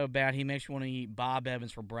been so bad, he makes me want to eat Bob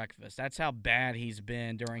Evans for breakfast. That's how bad he's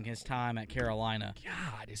been during his time at Carolina.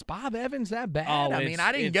 God, is Bob Evans that bad? Oh, I mean,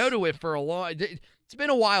 I didn't go to it for a long. It's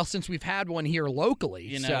been a while since we've had one here locally.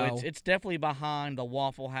 You know, so. it's definitely behind the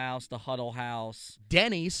Waffle House, the Huddle House,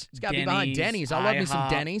 Denny's. It's got to be behind Denny's. I love me some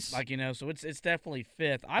Denny's. Like, you know, so it's definitely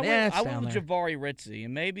 5th. I went with Jabari Ritzie,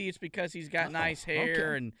 and maybe it's because he's got nice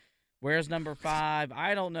hair and wears number 5.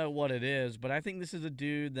 I don't know what it is, but I think this is a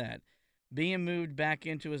dude that, being moved back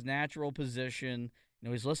into his natural position, you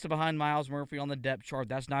know, he's listed behind Myles Murphy on the depth chart.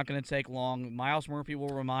 That's not going to take long. Myles Murphy will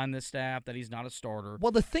remind the staff that he's not a starter.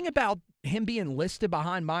 Well, the thing about him being listed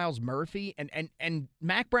behind Myles Murphy, and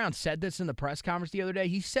Mac Brown said this in the press conference the other day,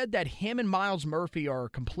 he said that him and Myles Murphy are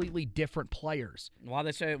completely different players. Why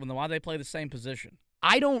they play the same position?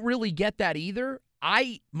 I don't really get that either.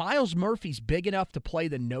 Myles Murphy's big enough to play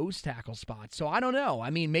the nose tackle spot, so I don't know.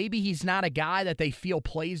 I mean, maybe he's not a guy that they feel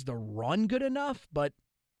plays the run good enough, but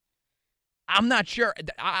I'm not sure.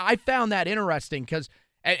 I found that interesting because,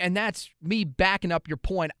 and that's me backing up your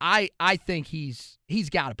point. I think he's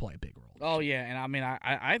got to play a big role. Oh yeah, and I mean,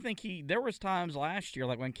 I think there was times last year,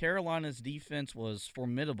 like when Carolina's defense was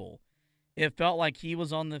formidable, it felt like he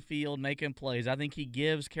was on the field making plays. I think he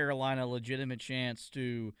gives Carolina a legitimate chance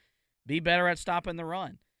to be better at stopping the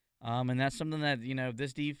run. And that's something that, you know,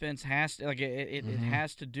 this defense has to, like, it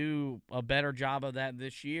has to do a better job of that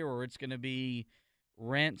this year, or it's going to be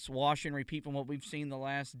rinse, wash, and repeat from what we've seen the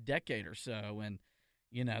last decade or so. And,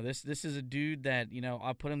 you know, this is a dude that, you know,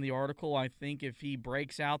 I put in the article, I think if he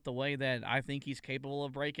breaks out the way that I think he's capable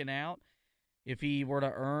of breaking out, if he were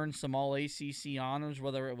to earn some all ACC honors,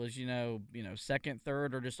 whether it was, you know, second,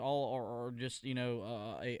 third, or just all, or just, you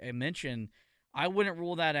know, a mention, I wouldn't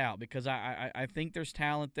rule that out because I think there's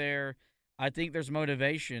talent there. I think there's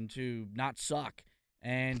motivation to not suck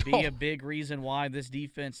and be a big reason why this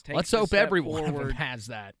defense takes Let's a hope step every forward, one of them has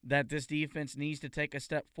that. That this defense needs to take a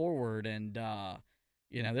step forward. And,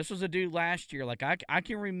 you know, this was a dude last year. Like, I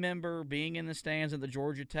can remember being in the stands at the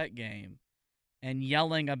Georgia Tech game and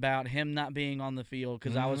yelling about him not being on the field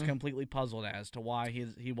because I was completely puzzled as to why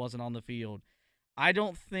he wasn't on the field. I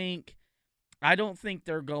don't think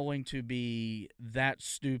they're going to be that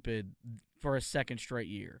stupid for a second straight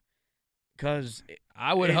year. Because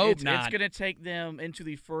I would hope not. It's going to take them into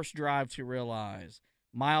the first drive to realize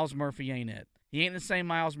Myles Murphy ain't it. He ain't the same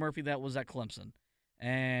Myles Murphy that was at Clemson.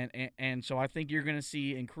 And so I think you're going to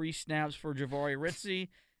see increased snaps for Jabari Ritzie,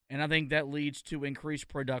 and I think that leads to increased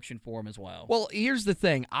production for him as well. Well, here's the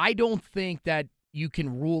thing. I don't think that you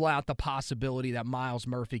can rule out the possibility that Myles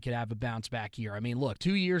Murphy could have a bounce-back year. I mean, look,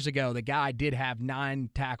 2 years ago, the guy did have 9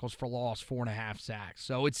 tackles for loss, 4.5 sacks.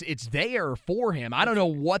 So it's there for him. I don't know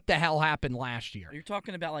what the hell happened last year. You're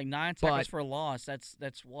talking about like 9 tackles for loss.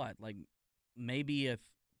 That's what? Like maybe a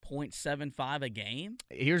 0.75 a game?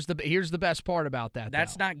 Here's the best part about that.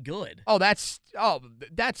 That's not good. That's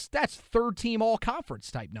third-team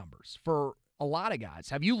all-conference type numbers for a lot of guys.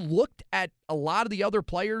 Have you looked at a lot of the other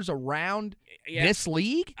players around this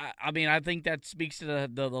league? I mean, I think that speaks to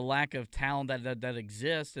the lack of talent that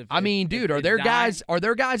exists. Are there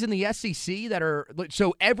guys in the SEC that are –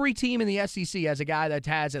 so every team in the SEC has a guy that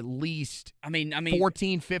has at least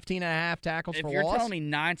 14, 15 and a half tackles for loss? If you're telling me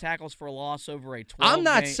 9 tackles for loss over a 12 I'm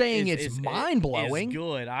not saying it's mind-blowing. It's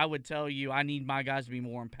good. I would tell you I need my guys to be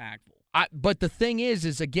more impactful. But the thing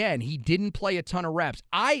is again, he didn't play a ton of reps.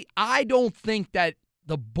 I don't think that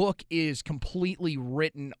the book is completely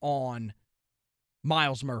written on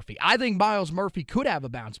Myles Murphy. I think Myles Murphy could have a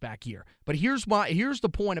bounce-back year. But here's the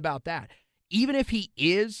point about that. Even if he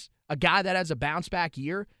is a guy that has a bounce-back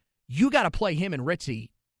year, you got to play him and Ritzie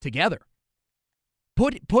together.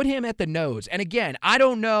 Put him at the nose. And again, I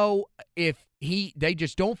don't know if they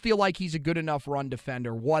just don't feel like he's a good enough run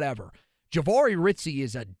defender, whatever. Jabari Ritzie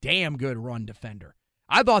is a damn good run defender.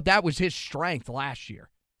 I thought that was his strength last year.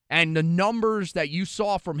 And the numbers that you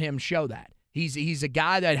saw from him show that. He's a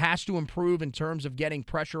guy that has to improve in terms of getting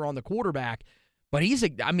pressure on the quarterback, but he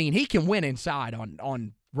can win inside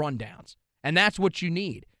on rundowns. And that's what you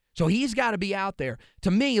need. So he's got to be out there.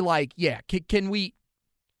 To me, can we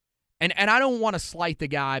and I don't want to slight the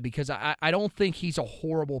guy because I don't think he's a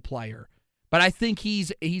horrible player, but I think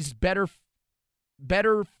he's better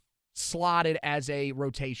slotted as a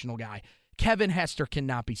rotational guy. Kevin Hester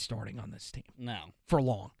cannot be starting on this team. No. For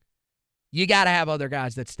long. You got to have other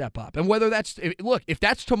guys that step up. And whether if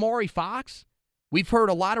that's Tamari Fox, We've heard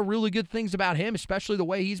a lot of really good things about him, especially the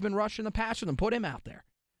way he's been rushing the passer and put him out there.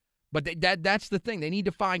 But that's the thing. They need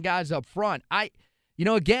to find guys up front.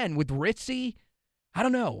 Again, with Ritzy, I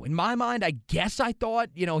don't know. In my mind, I guess I thought,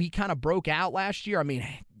 he kind of broke out last year. I mean,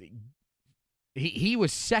 he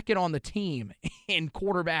was second on the team in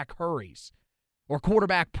quarterback hurries, or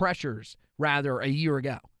quarterback pressures, rather, a year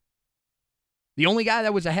ago. The only guy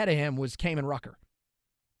that was ahead of him was Kamen Rucker.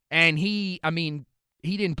 And he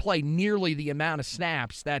didn't play nearly the amount of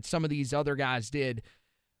snaps that some of these other guys did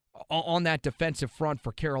on that defensive front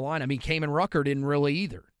for Carolina. I mean, Kamen Rucker didn't really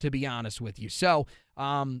either, to be honest with you. So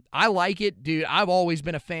I like it, dude. I've always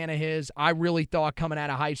been a fan of his. I really thought coming out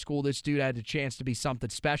of high school this dude had a chance to be something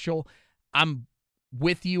special. I'm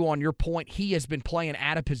with you on your point. He has been playing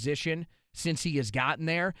out of position since he has gotten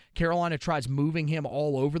there. Carolina tries moving him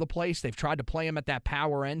all over the place. They've tried to play him at that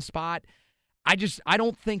power end spot. I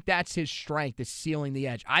don't think that's his strength, is sealing the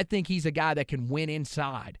edge. I think he's a guy that can win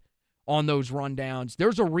inside on those rundowns.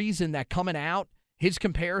 There's a reason that coming out, his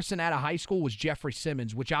comparison out of high school was Jeffrey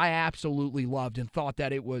Simmons, which I absolutely loved and thought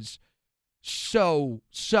that it was so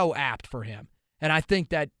apt for him. And I think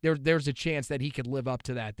that there's a chance that he could live up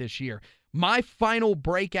to that this year. My final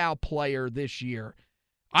breakout player this year,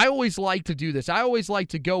 I always like to do this. I always like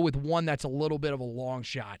to go with one that's a little bit of a long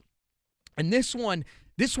shot. And this one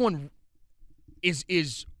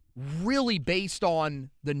is really based on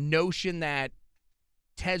the notion that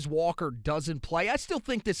Tez Walker doesn't play. I still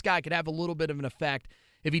think this guy could have a little bit of an effect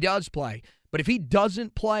if he does play. But if he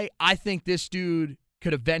doesn't play, I think this dude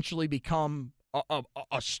could eventually become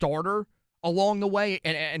a starter along the way.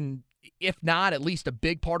 And if not, at least a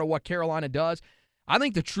big part of what Carolina does. I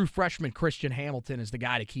think the true freshman Christian Hamilton is the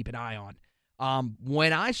guy to keep an eye on.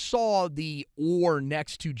 When I saw the or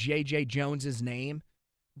next to J.J. Jones's name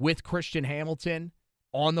with Christian Hamilton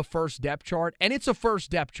on the first depth chart, and it's a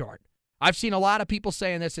first depth chart. I've seen a lot of people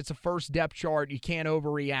saying this, it's a first depth chart. You can't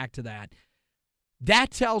overreact to that.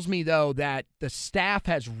 That tells me, though, that the staff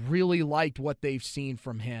has really liked what they've seen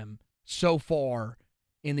from him so far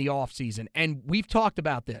in the offseason. And we've talked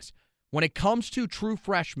about this. When it comes to true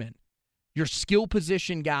freshmen, your skill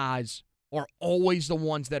position guys are always the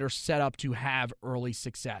ones that are set up to have early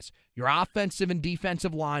success. Your offensive and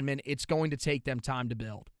defensive linemen, it's going to take them time to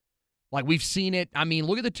build. Like we've seen it. I mean,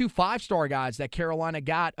 look at the 2 5-star guys that Carolina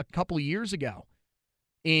got a couple of years ago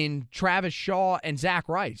in Travis Shaw and Zach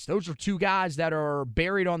Rice. Those are 2 guys that are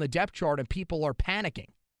buried on the depth chart, and people are panicking.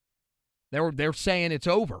 They're saying it's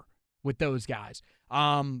over with those guys.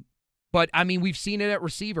 But, I mean, we've seen it at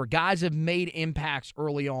receiver. Guys have made impacts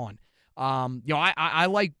early on. I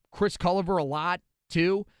like Chris Culliver a lot,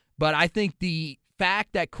 too, but I think the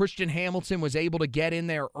fact that Christian Hamilton was able to get in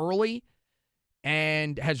there early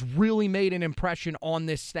and has really made an impression on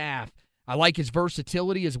this staff. I like his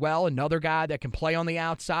versatility as well. Another guy that can play on the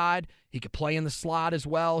outside. He can play in the slot as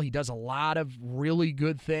well. He does a lot of really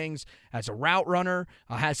good things as a route runner.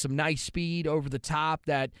 Has some nice speed over the top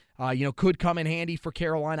that could come in handy for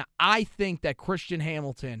Carolina. I think that Christian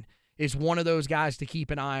Hamilton is one of those guys to keep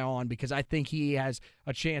an eye on because I think he has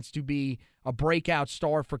a chance to be a breakout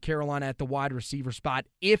star for Carolina at the wide receiver spot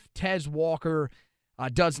if Tez Walker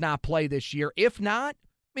does not play this year. If not,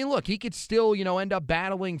 I mean, look, he could still, end up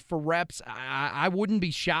battling for reps. I wouldn't be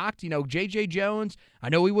shocked. J.J. Jones, I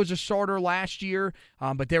know he was a starter last year,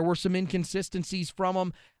 but there were some inconsistencies from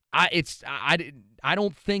him. I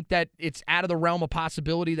don't think that it's out of the realm of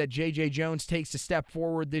possibility that J.J. Jones takes a step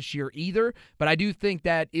forward this year either, but I do think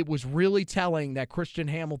that it was really telling that Christian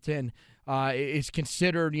Hamilton is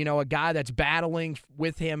considered, a guy that's battling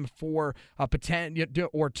with him for a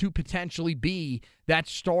to potentially be that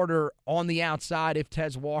starter on the outside if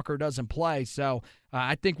Tez Walker doesn't play. So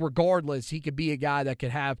I think regardless, he could be a guy that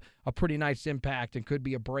could have a pretty nice impact and could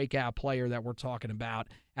be a breakout player that we're talking about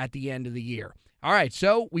at the end of the year. All right,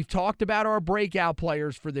 so we've talked about our breakout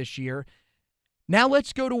players for this year. Now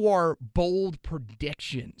let's go to our bold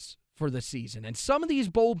predictions for the season. And some of these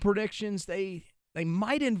bold predictions, they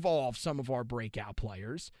might involve some of our breakout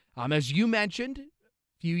players. As you mentioned,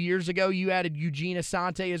 a few years ago, you added Eugene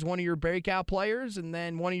Asante as one of your breakout players, and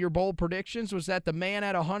then one of your bold predictions was that the man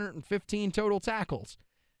had 115 total tackles.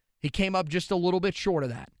 He came up just a little bit short of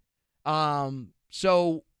that.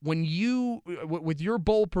 So when with your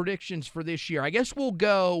bold predictions for this year, I guess we'll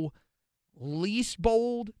go least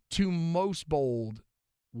bold to most bold.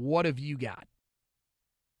 What have you got?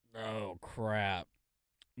 Oh, crap.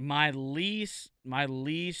 My least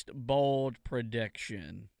bold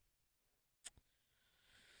prediction.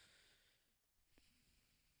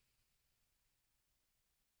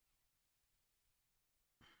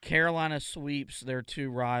 Carolina sweeps their 2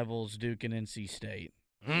 rivals, Duke and NC State.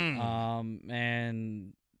 And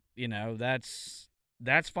that's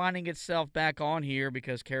finding itself back on here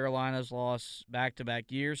because Carolina's lost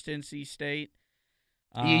back-to-back years to NC State.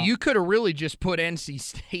 You could have really just put NC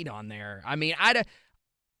State on there. I mean, I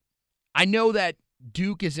know that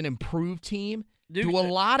Duke is an improved team. They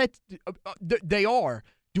are.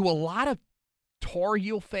 Do a lot of Tar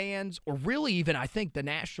Heel fans, or really even I think the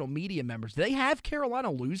national media members, do they have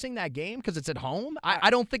Carolina losing that game because it's at home? I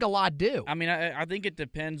don't think a lot do. I mean, I think it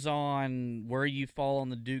depends on where you fall on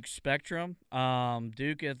the Duke spectrum.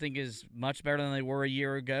 Duke, I think, is much better than they were a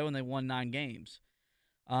year ago, and they won 9 games.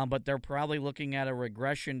 But they're probably looking at a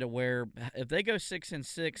regression to where if they go 6-6,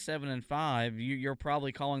 7-5, you're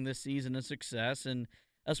probably calling this season a success, and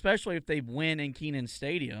especially if they win in Kenan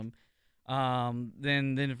Stadium.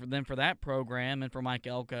 Then for that program and for Mike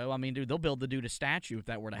Elko, I mean, dude, they'll build the dude a statue if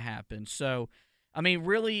that were to happen. So, I mean,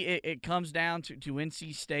 really, it comes down to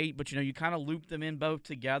NC State, but you kind of loop them in both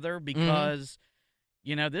together because,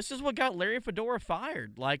 this is what got Larry Fedora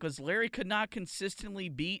fired. Because Larry could not consistently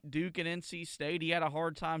beat Duke and NC State. He had a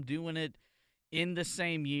hard time doing it in the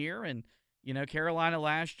same year, and Carolina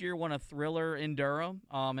last year won a thriller in Durham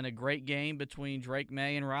in a great game between Drake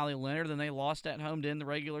May and Riley Leonard. Then they lost at home to end the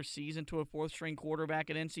regular season to a fourth-string quarterback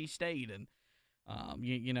at NC State. And,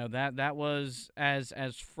 that was as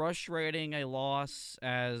frustrating a loss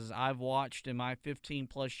as I've watched in my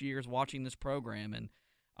 15-plus years watching this program. And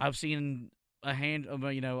I've seen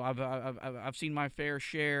I've seen my fair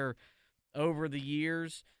share over the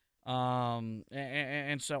years.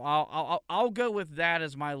 And so I'll go with that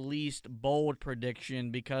as my least bold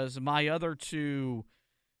prediction because my other two,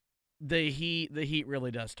 the Heat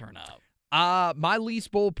really does turn up. My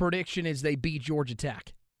least bold prediction is they beat Georgia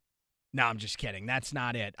Tech. No, I'm just kidding. That's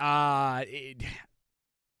not it.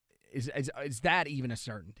 Is that even a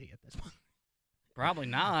certainty at this point? Probably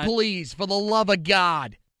not. Please, for the love of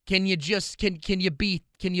God, can you just can you beat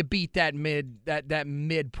that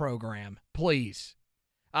mid program, please?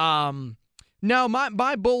 No,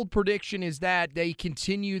 my bold prediction is that they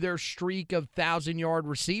continue their streak of 1,000-yard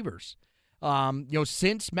receivers.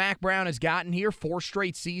 Since Mac Brown has gotten here, 4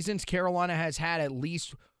 straight seasons, Carolina has had at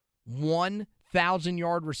least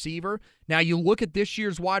 1,000-yard receiver. Now, you look at this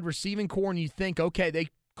year's wide receiving core and you think, okay, they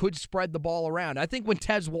could spread the ball around. I think when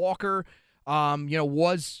Tez Walker,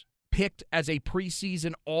 was picked as a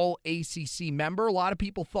preseason All-ACC member, a lot of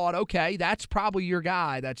people thought, okay, that's probably your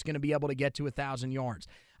guy that's going to be able to get to 1,000 yards.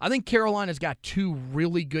 I think Carolina's got 2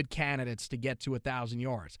 really good candidates to get to 1,000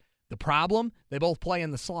 yards. The problem, they both play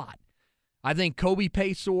in the slot. I think Kobe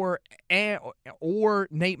Paysour or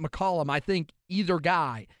Nate McCollum, I think either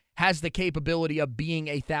guy has the capability of being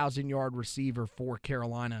a 1,000-yard receiver for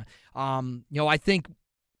Carolina. I think,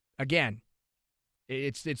 again,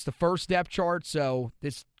 it's the first depth chart, so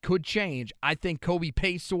this could change. I think Kobe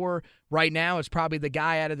Paysour right now is probably the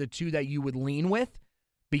guy out of the 2 that you would lean with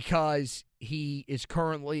because he is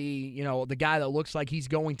currently, the guy that looks like he's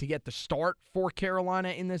going to get the start for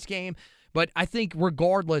Carolina in this game. But I think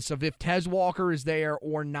regardless of if Tez Walker is there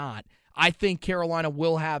or not, I think Carolina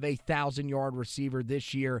will have a 1,000-yard receiver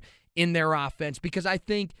this year in their offense because I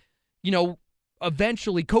think,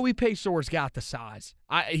 eventually, Kobe Paysour's got the size.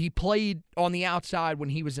 He played on the outside when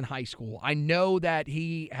he was in high school. I know that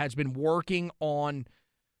he has been working on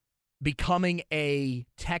becoming a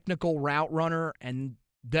technical route runner, and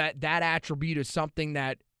that attribute is something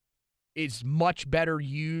that is much better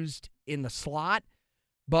used in the slot.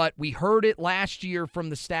 But we heard it last year from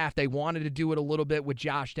the staff. They wanted to do it a little bit with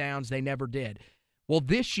Josh Downs. They never did. Well,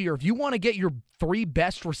 this year, if you want to get your 3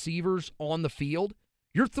 best receivers on the field,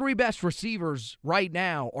 your 3 best receivers right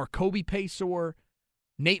now are Kobe Paysour,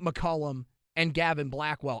 Nate McCollum, and Gavin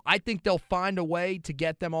Blackwell. I think they'll find a way to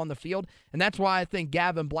get them on the field, and that's why I think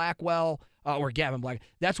that's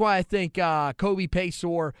why I think Kobe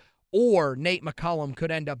Paysour or Nate McCollum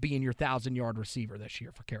could end up being your 1,000-yard receiver this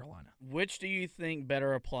year for Carolina. Which do you think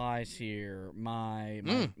better applies here? My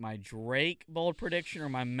Drake bold prediction or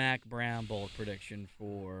my Mac Brown bold prediction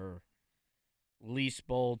for least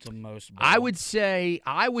bold to most bold? I would say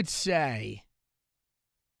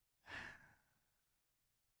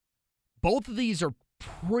both of these are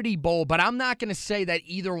pretty bold, but I'm not going to say that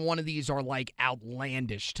either one of these are like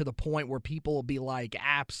outlandish to the point where people will be like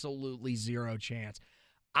absolutely zero chance.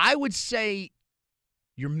 I would say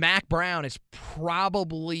your Mac Brown is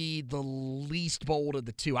probably the least bold of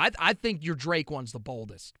the 2. I think your Drake one's the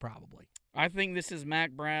boldest, probably. I think this is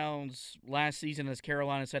Mac Brown's last season as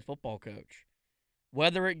Carolina's head football coach.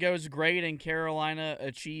 Whether it goes great and Carolina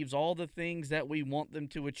achieves all the things that we want them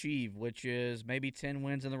to achieve, which is maybe 10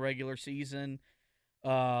 wins in the regular season,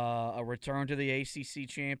 a return to the ACC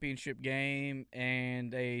championship game,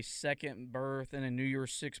 and a second berth in a New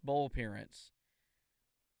Year's Six bowl appearance.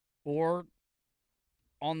 Or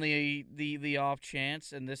on the off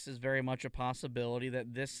chance, and this is very much a possibility,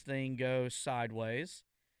 that this thing goes sideways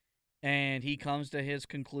and he comes to his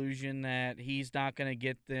conclusion that he's not going to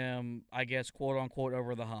get them, I guess, quote-unquote,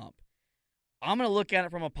 over the hump. I'm going to look at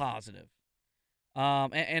it from a positive.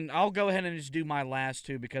 And I'll go ahead and just do my last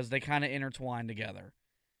two because they kind of intertwine together.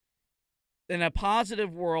 In a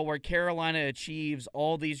positive world where Carolina achieves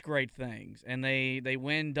all these great things and they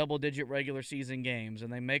win double-digit regular season games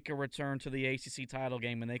and they make a return to the ACC title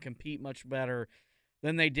game and they compete much better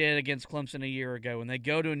than they did against Clemson a year ago and they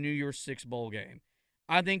go to a New Year's Six bowl game,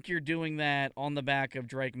 I think you're doing that on the back of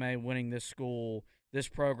Drake May winning this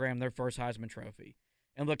program, their first Heisman Trophy.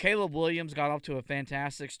 And look, Caleb Williams got off to a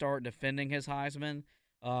fantastic start defending his Heisman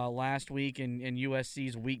last week in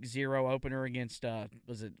USC's Week 0 opener against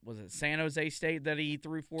was it San Jose State that he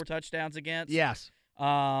threw 4 touchdowns against? Yes.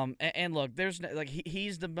 And look,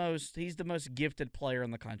 he's the most gifted player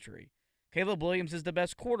in the country. Caleb Williams is the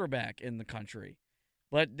best quarterback in the country.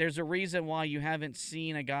 But there's a reason why you haven't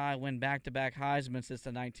seen a guy win back-to-back Heisman since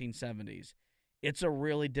the 1970s. It's a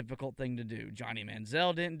really difficult thing to do. Johnny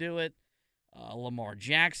Manziel didn't do it. Lamar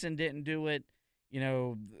Jackson didn't do it.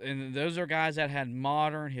 And those are guys that had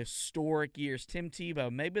modern, historic years. Tim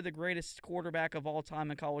Tebow, maybe the greatest quarterback of all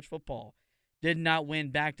time in college football, did not win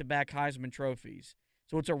back-to-back Heisman trophies.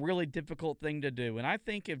 So it's a really difficult thing to do. And I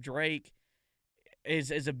think if Drake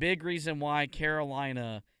is a big reason why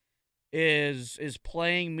Carolina is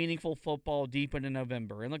playing meaningful football deep into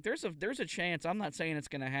November. And look, there's a chance, I'm not saying it's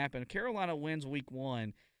going to happen. If Carolina wins week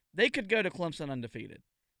 1, they could go to Clemson undefeated.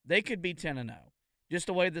 They could be 10-0. Just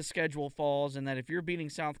the way the schedule falls, and that if you're beating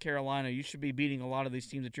South Carolina, you should be beating a lot of these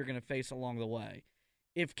teams that you're going to face along the way.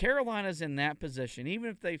 If Carolina's in that position, even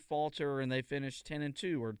if they falter and they finish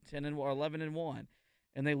 10-2 or 11-1,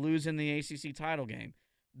 and they lose in the ACC title game,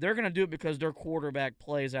 they're going to do it because their quarterback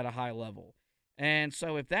plays at a high level. And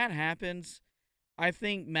so if that happens, I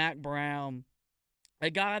think Mack Brown, a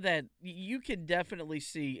guy that you could definitely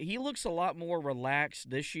see, he looks a lot more relaxed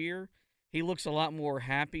this year. He looks a lot more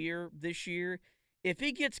happier this year. If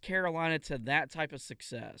he gets Carolina to that type of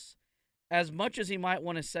success, as much as he might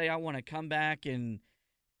want to say, I want to come back and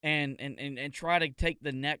try to take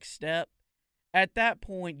the next step, at that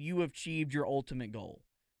point you have achieved your ultimate goal,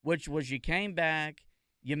 which was you came back,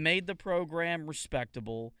 you made the program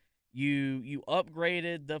respectable, you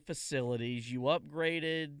upgraded the facilities, you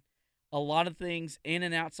upgraded a lot of things in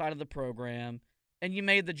and outside of the program, and you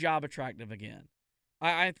made the job attractive again.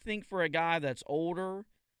 I think for a guy that's older,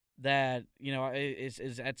 that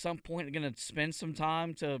is at some point going to spend some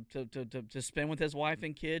time to spend with his wife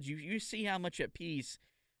and kids, you see how much at peace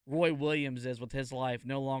Roy Williams is with his life,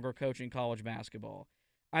 no longer coaching college basketball.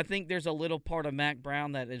 I think there's a little part of Mack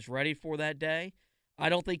Brown that is ready for that day. I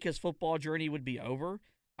don't think his football journey would be over.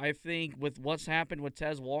 I think with what's happened with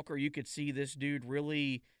Tez Walker, you could see this dude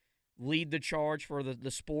really lead the charge for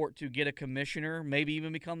the sport to get a commissioner, maybe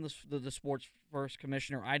even become the sport's first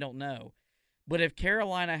commissioner. I don't know. But if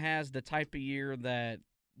Carolina has the type of year that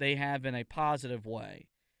they have in a positive way,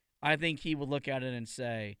 I think he would look at it and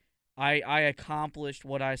say, I accomplished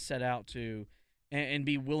what I set out to, and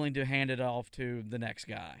be willing to hand it off to the next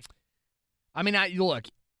guy. I mean, look,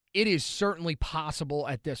 it is certainly possible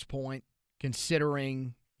at this point,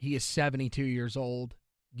 considering he is 72 years old.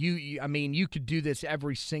 You could do this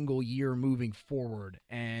every single year moving forward,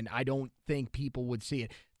 and I don't think people would see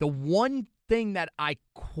it. The one thing that I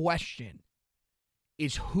question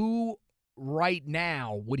is who right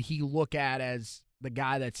now would he look at as the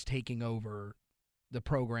guy that's taking over the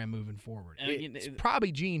program moving forward? It's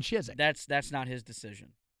probably Gene Chizik. That's not his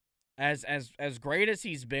decision. As great as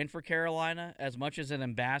he's been for Carolina, as much as an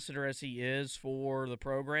ambassador as he is for the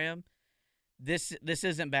program, this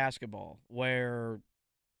isn't basketball where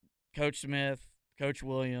Coach Smith, Coach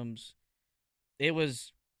Williams, it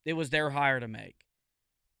was their hire to make.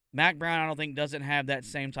 Mack Brown, I don't think, doesn't have that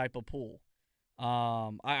same type of pull.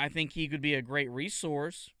 I think he could be a great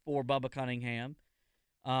resource for Bubba Cunningham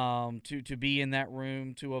to be in that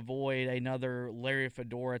room to avoid another Larry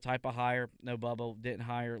Fedora type of hire. No, Bubba didn't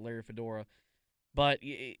hire Larry Fedora. But,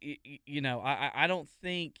 I don't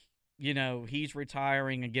think, he's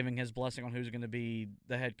retiring and giving his blessing on who's going to be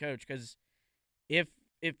the head coach. Because if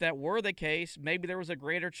that were the case, maybe there was a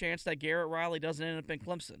greater chance that Garrett Riley doesn't end up in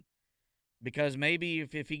Clemson. Because maybe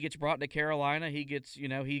if he gets brought to Carolina, he gets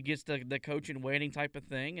the coach in waiting type of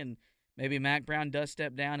thing, and maybe Mack Brown does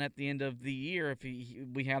step down at the end of the year if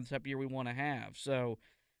we have the type of year we want to have. So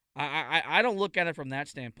I don't look at it from that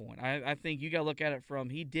standpoint. I think you got to look at it from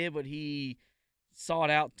he did what he sought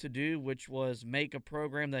out to do, which was make a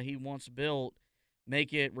program that he once built,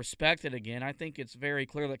 make it respected again. I think it's very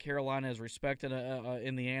clear that Carolina is respected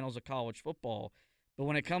in the annals of college football. But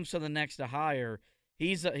when it comes to the next to hire,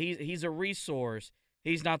 he's a resource.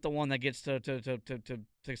 He's not the one that gets to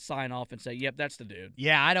sign off and say, "Yep, that's the dude."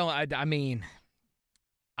 Yeah, I mean,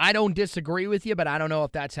 I don't disagree with you, but I don't know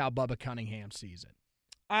if that's how Bubba Cunningham sees it.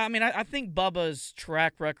 I mean, I think Bubba's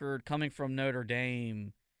track record coming from Notre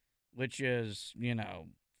Dame, which is,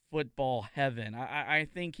 football heaven, I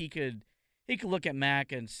think he could look at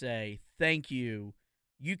Mac and say, "Thank you.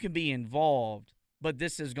 You can be involved, but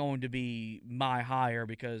this is going to be my hire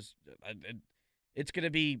because it's going to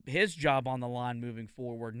be his job on the line moving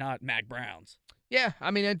forward, not Mac Brown's." Yeah, I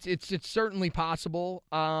mean, it's certainly possible.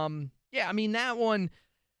 Yeah, I mean, that one,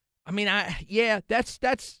 I mean,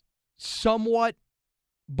 that's somewhat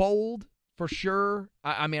bold for sure.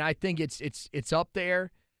 I mean, I think it's up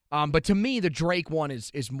there. But to me, the Drake one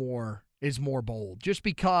is more bold, just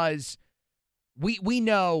because we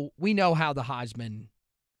know how the Heisman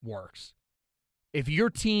works. If your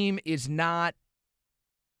team is not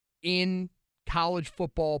in college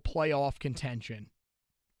football playoff contention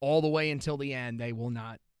all the way until the end, they will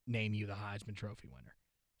not name you the Heisman Trophy winner.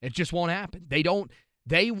 It just won't happen.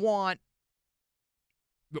 They want,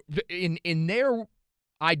 in their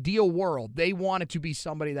ideal world, they want it to be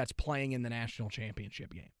somebody that's playing in the national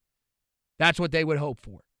championship game. That's what they would hope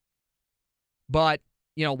for. But,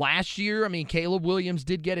 last year, I mean, Caleb Williams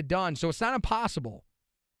did get it done, so it's not impossible.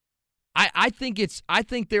 I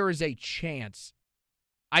think there is a chance.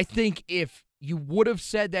 I think if you would have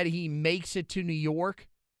said that he makes it to New York,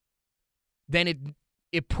 then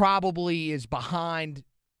it probably is behind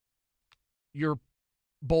your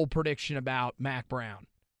bold prediction about Mac Brown.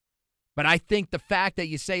 But I think the fact that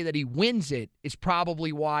you say that he wins it is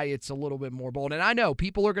probably why it's a little bit more bold. And I know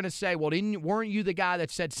people are going to say, well, weren't you the guy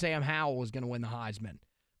that said Sam Howell was going to win the Heisman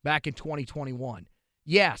back in 2021?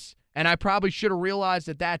 Yes, and I probably should have realized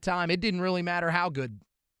at that time it didn't really matter how good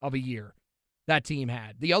of a year that team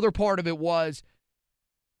had. The other part of it was,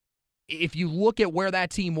 if you look at where that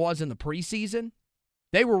team was in the preseason,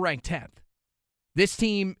 they were ranked 10th. This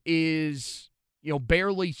team is,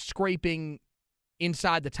 barely scraping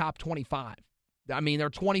inside the top 25. I mean, they're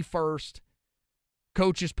 21st.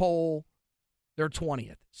 Coaches poll, they're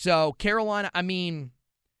 20th. So Carolina, I mean,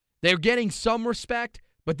 they're getting some respect,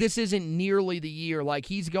 but this isn't nearly the year. Like,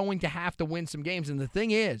 he's going to have to win some games. And the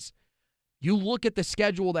thing is, you look at the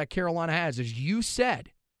schedule that Carolina has, as you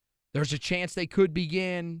said, there's a chance they could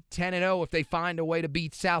begin 10-0 if they find a way to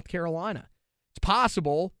beat South Carolina. It's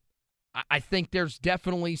possible. I think there's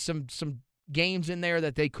definitely some games in there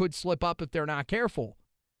that they could slip up if they're not careful.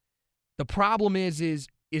 The problem is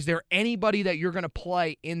there anybody that you're going to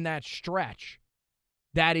play in that stretch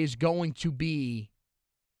that is going to be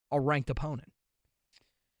a ranked opponent?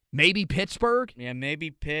 Maybe Pittsburgh? Yeah,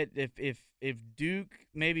 maybe Pitt. If Duke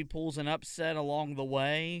maybe pulls an upset along the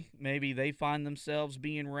way, maybe they find themselves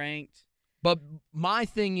being ranked. But my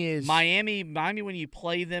thing is, Miami, when you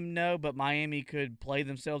play them, no, but Miami could play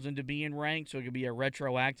themselves into being ranked, so it could be a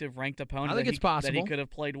retroactive ranked opponent. I think it's possible that he could have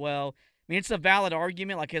played well. I mean, it's a valid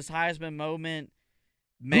argument, like his Heisman moment.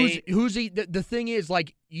 Who's he? The thing is,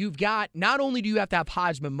 like, you've got, not only do you have to have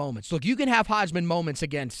Heisman moments. Look, you can have Heisman moments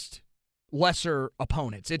against lesser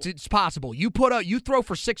opponents. It's possible. You throw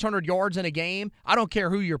for 600 yards in a game. I don't care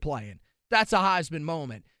who you're playing. That's a Heisman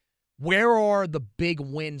moment. Where are the big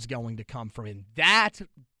wins going to come from him? That's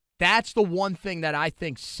the one thing that I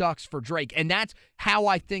think sucks for Drake, and that's how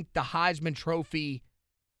I think the Heisman Trophy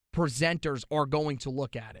presenters are going to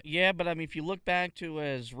look at it. Yeah, but I mean, if you look back to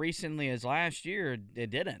as recently as last year, it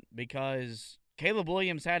didn't, because Caleb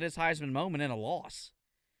Williams had his Heisman moment in a loss,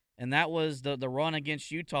 and that was the run against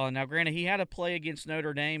Utah. Now, granted, he had a play against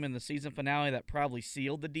Notre Dame in the season finale that probably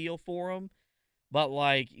sealed the deal for him. But,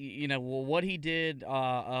 like, what he did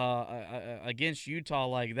against Utah,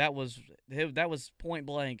 like, that was point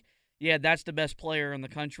blank. Yeah, that's the best player in the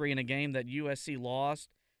country in a game that USC lost,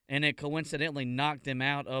 and it coincidentally knocked them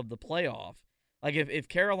out of the playoff. Like, if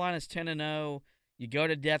Carolina's 10-0, you go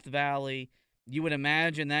to Death Valley, you would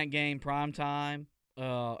imagine that game primetime,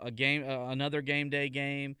 another game day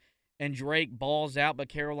game, and Drake balls out, but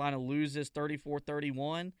Carolina loses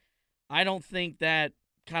 34-31. I don't think that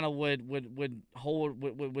kind of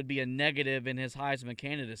would be a negative in his Heisman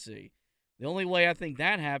candidacy. The only way I think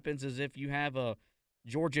that happens is if you have a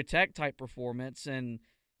Georgia Tech type performance. And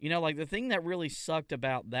like, the thing that really sucked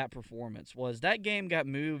about that performance was that game got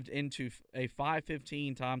moved into a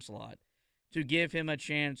 5:15 time slot to give him a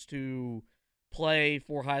chance to play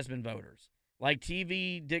for Heisman voters. Like,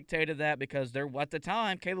 TV dictated that because at the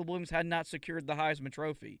time, Caleb Williams had not secured the Heisman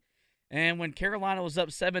Trophy. And when Carolina was up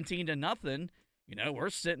 17-0, we're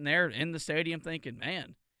sitting there in the stadium thinking,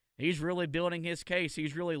 man, he's really building his case.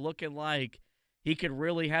 He's really looking like he could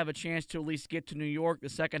really have a chance to at least get to New York. The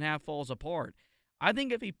second half falls apart. I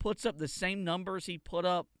think if he puts up the same numbers he put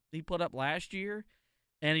up last year,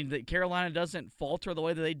 and Carolina doesn't falter the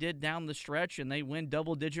way that they did down the stretch, and they win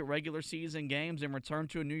double-digit regular season games and return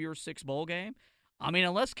to a New Year's Six bowl game,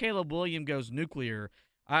 unless Caleb Williams goes nuclear,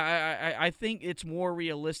 I think it's more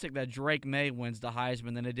realistic that Drake May wins the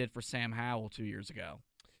Heisman than it did for Sam Howell 2 years ago.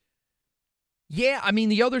 Yeah,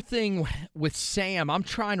 the other thing with Sam, I'm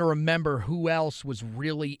trying to remember who else was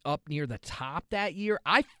really up near the top that year.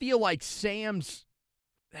 I feel like Sam's,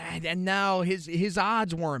 and now his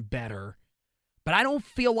odds weren't better. But I don't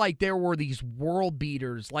feel like there were these world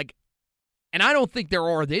beaters, and I don't think there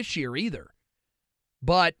are this year either.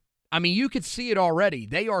 But, you could see it already.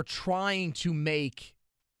 They are trying to make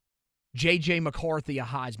J.J. McCarthy a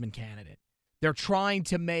Heisman candidate. They're trying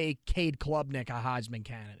to make Cade Klubnik a Heisman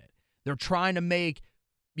candidate. They're trying to make,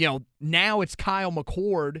 now it's Kyle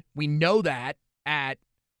McCord. We know that at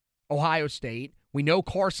Ohio State. We know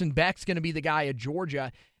Carson Beck's going to be the guy at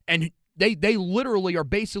Georgia. And They literally are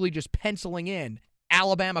basically just penciling in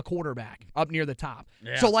Alabama quarterback up near the top.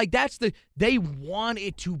 Yeah. So, they want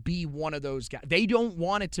it to be one of those guys. They don't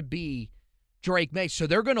want it to be Drake May. So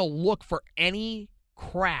they're going to look for any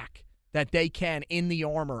crack that they can in the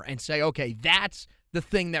armor and say, okay, that's the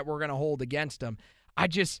thing that we're going to hold against them. I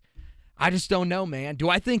just don't know, man. Do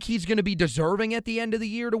I think he's going to be deserving at the end of the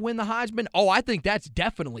year to win the Heisman? Oh, I think that's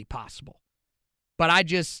definitely possible. But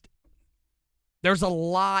there's a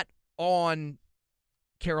lot on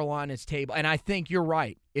Carolina's table. And I think you're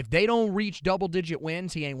right. If they don't reach double-digit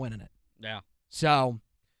wins, he ain't winning it. Yeah. So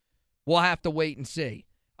we'll have to wait and see.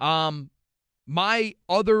 My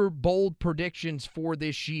other bold predictions for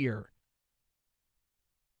this year,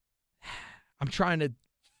 I'm trying to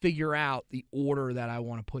figure out the order that I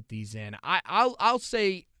want to put these in. I'll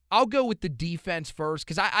say I'll go with the defense first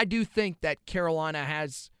because I do think that Carolina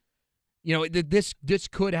has, this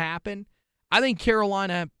could happen. I think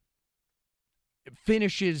Carolina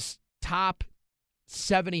finishes top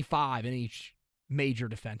 75 in each major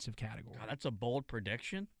defensive category. God, that's a bold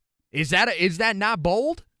prediction. Is that not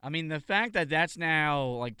bold? The fact that that's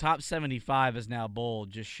now top 75 is now bold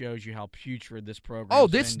just shows you how putrid this program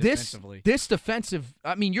is defensively. This defensive.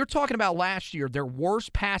 You're talking about last year, their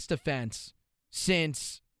worst pass defense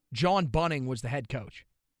since John Bunning was the head coach,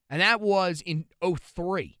 and that was in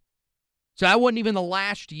 2003. So that wasn't even the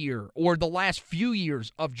last year or the last few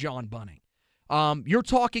years of John Bunning. You're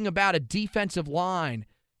talking about a defensive line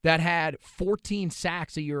that had 14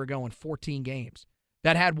 sacks a year ago in 14 games,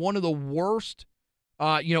 that had one of the worst,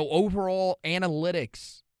 overall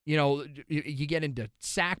analytics. You get into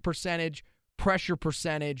sack percentage, pressure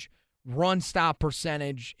percentage, run stop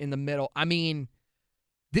percentage in the middle.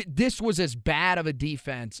 This was as bad of a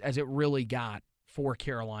defense as it really got for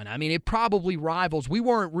Carolina. It probably rivals. We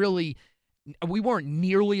weren't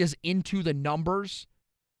nearly as into the numbers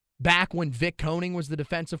back when Vic Koenig was the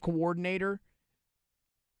defensive coordinator,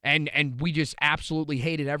 and we just absolutely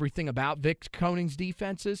hated everything about Vic Koenig's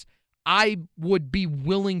defenses. I would be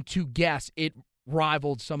willing to guess it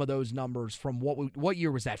rivaled some of those numbers from what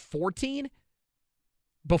year was that, 14?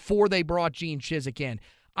 Before they brought Gene Chizik in.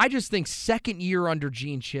 I just think second year under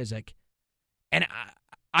Gene Chizik, and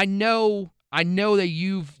I know that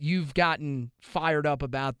you've gotten fired up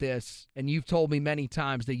about this, and you've told me many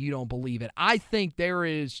times that you don't believe it. I think there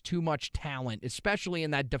is too much talent, especially in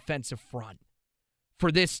that defensive front,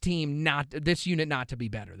 for this unit not to be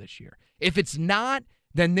better this year. If it's not,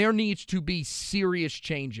 then there needs to be serious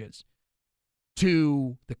changes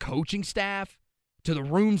to the coaching staff, to the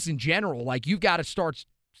rooms in general. You've got to start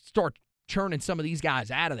churning some of these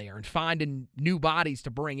guys out of there and finding new bodies to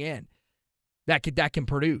bring in that can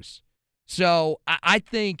produce. So I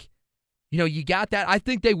think, you got that. I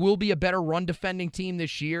think they will be a better run defending team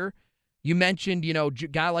this year. You mentioned, a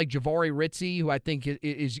guy like Jahvaree Ritzie, who I think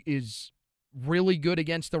is really good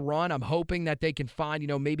against the run. I'm hoping that they can find,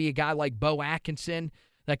 maybe a guy like Bo Atkinson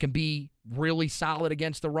that can be really solid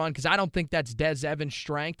against the run, because I don't think that's Des Evans'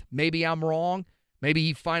 strength. Maybe I'm wrong. Maybe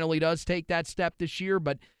he finally does take that step this year.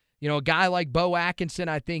 But, a guy like Bo Atkinson,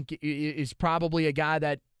 I think, is probably a guy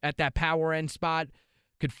that at that power end spot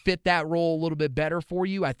could fit that role a little bit better for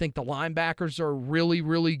you. I think the linebackers are really,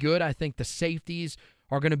 really good. I think the safeties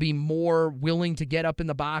are going to be more willing to get up in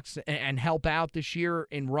the box and help out this year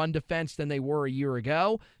in run defense than they were a year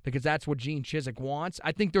ago, because that's what Gene Chizik wants.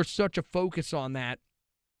 I think there's such a focus on that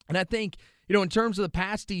And I think, in terms of the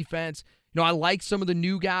pass defense, I like some of the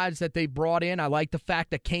new guys that they brought in. I like the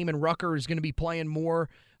fact that Kamen Rucker is going to be playing more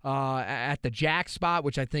at the jack spot,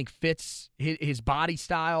 which I think fits his body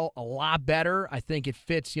style a lot better. I think it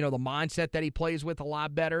fits, the mindset that he plays with a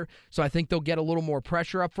lot better. So I think they'll get a little more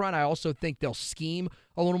pressure up front. I also think they'll scheme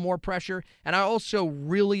a little more pressure. And I also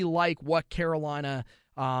really like what Carolina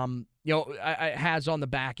has on the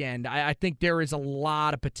back end. I think there is a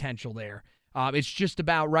lot of potential there. It's just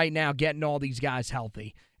about right now getting all these guys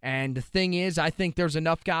healthy. And the thing is, I think there's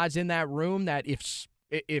enough guys in that room that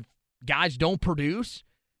if guys don't produce,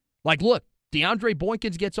 like, look, DeAndre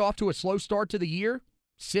Boykins gets off to a slow start to the year,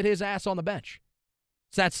 sit his ass on the bench.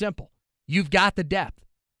 It's that simple. You've got the depth,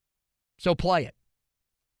 so play it.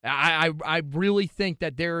 I really think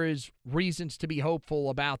that there is reasons to be hopeful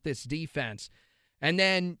about this defense. And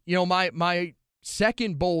then, my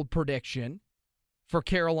second bold prediction for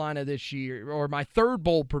Carolina this year, or my third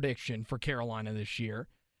bold prediction for Carolina this year,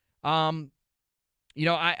 I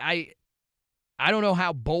don't know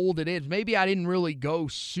how bold it is. Maybe I didn't really go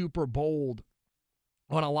super bold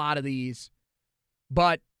on a lot of these,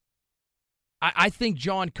 but I think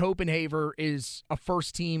John Copenhaver is a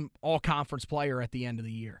first-team all-conference player at the end of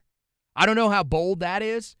the year. I don't know how bold that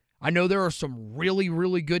is. I know there are some really,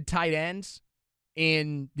 really good tight ends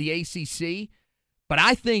in the ACC, but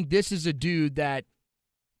I think this is a dude that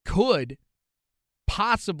could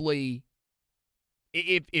possibly,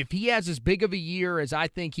 if he has as big of a year as I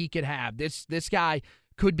think he could have, this guy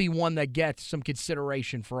could be one that gets some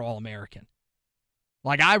consideration for All-American.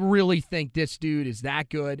 Like, I really think this dude is that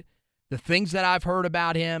good. The things that I've heard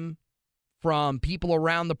about him from people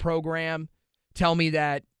around the program tell me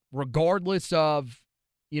that regardless of,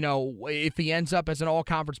 if he ends up as an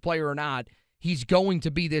all-conference player or not, he's going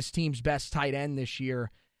to be this team's best tight end this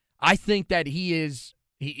year. I think that he's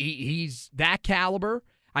that caliber.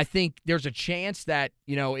 I think there's a chance that,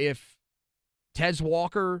 if Tez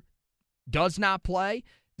Walker does not play,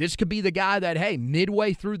 this could be the guy that, hey,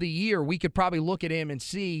 midway through the year, we could probably look at him and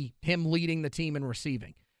see him leading the team in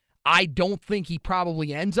receiving. I don't think he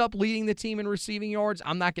probably ends up leading the team in receiving yards.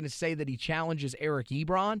 I'm not going to say that he challenges Eric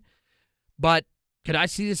Ebron, but could I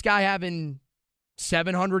see this guy having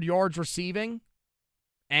 700 yards receiving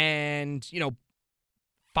and,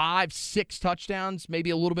 5-6 touchdowns,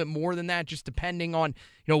 maybe a little bit more than that, just depending on,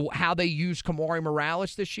 how they use Kamari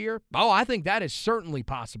Morales this year? Oh, I think that is certainly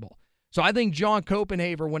possible. So I think John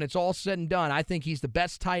Copenhaver, when it's all said and done, I think he's the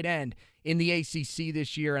best tight end in the ACC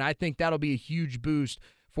this year, and I think that'll be a huge boost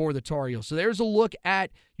for the Tar Heels. So there's a look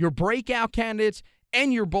at your breakout candidates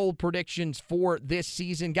and your bold predictions for this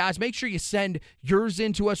season. Guys, make sure you send yours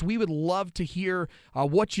in to us. We would love to hear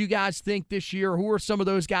what you guys think this year. Who are some of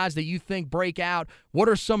those guys that you think break out? What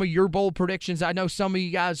are some of your bold predictions? I know some of you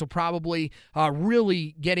guys will probably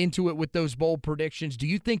really get into it with those bold predictions. Do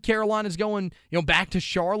you think Carolina's going back to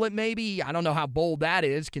Charlotte maybe? I don't know how bold that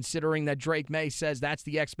is, considering that Drake May says that's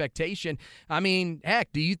the expectation. I mean,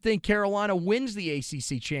 heck, do you think Carolina wins the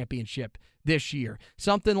ACC championship this year?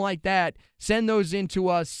 Something like that. Send those in to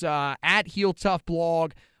us at Heel Tough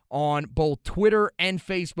Blog on both Twitter and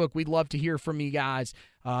Facebook. We'd love to hear from you guys.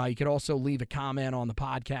 You could also leave a comment on the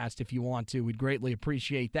podcast if you want to. We'd greatly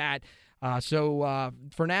appreciate that. So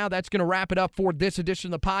for now, that's going to wrap it up for this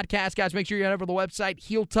edition of the podcast. Guys, make sure you head over to the website,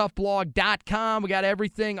 HeelToughBlog.com. We got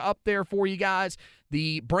everything up there for you guys.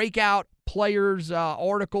 The Breakout players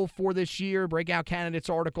article for this year, Breakout candidates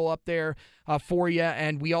article up there for you.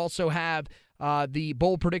 And we also have the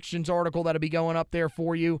bold predictions article that'll be going up there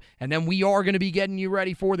for you. And then we are going to be getting you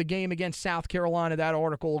ready for the game against South Carolina. That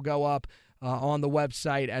article will go up on the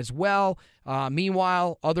website as well.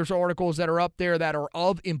 Meanwhile, other articles that are up there that are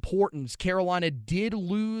of importance. Carolina did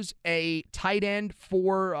lose a tight end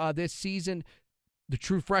for this season, the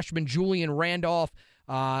true freshman Julian Randolph.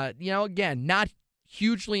 Again, not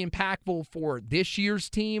hugely impactful for this year's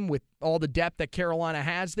team with all the depth that Carolina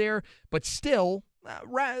has there, but still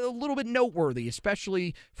a little bit noteworthy,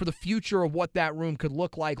 especially for the future of what that room could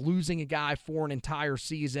look like, losing a guy for an entire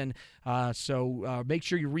season. So make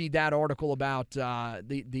sure you read that article about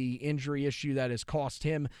the injury issue that has cost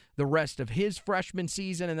him the rest of his freshman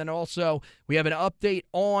season. And then also we have an update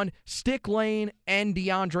on Stick Lane and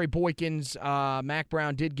DeAndre Boykins. Mac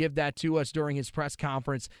Brown did give that to us during his press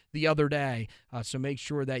conference the other day. So make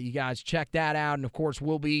sure that you guys check that out. And, of course,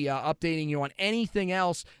 we'll be updating you on anything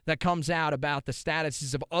else that comes out about the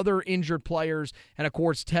statuses of other injured players and, of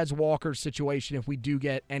course, Tez Walker's situation if we do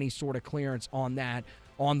get any sort of clearance on that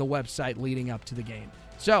on the website leading up to the game.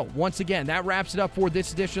 So, once again, that wraps it up for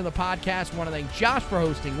this edition of the podcast. I want to thank Josh for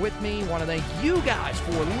hosting with me. I want to thank you guys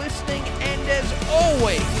for listening. And as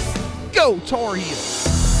always, go Tar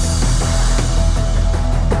Heels!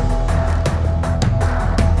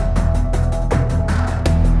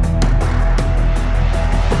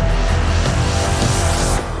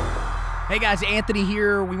 Hey guys, Anthony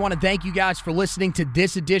here. We want to thank you guys for listening to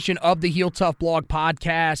this edition of the Heel Tough Blog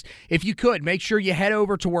podcast. If you could, make sure you head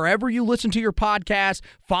over to wherever you listen to your podcast,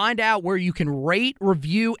 find out where you can rate,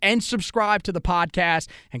 review, and subscribe to the podcast,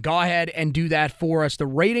 and go ahead and do that for us. The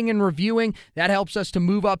rating and reviewing, that helps us to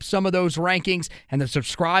move up some of those rankings, and the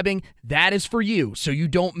subscribing, that is for you, so you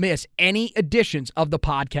don't miss any editions of the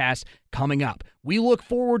podcast coming up. We look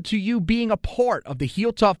forward to you being a part of the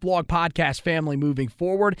Heel Tough Blog podcast family moving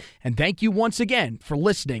forward, and thank you once again for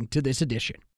listening to this edition.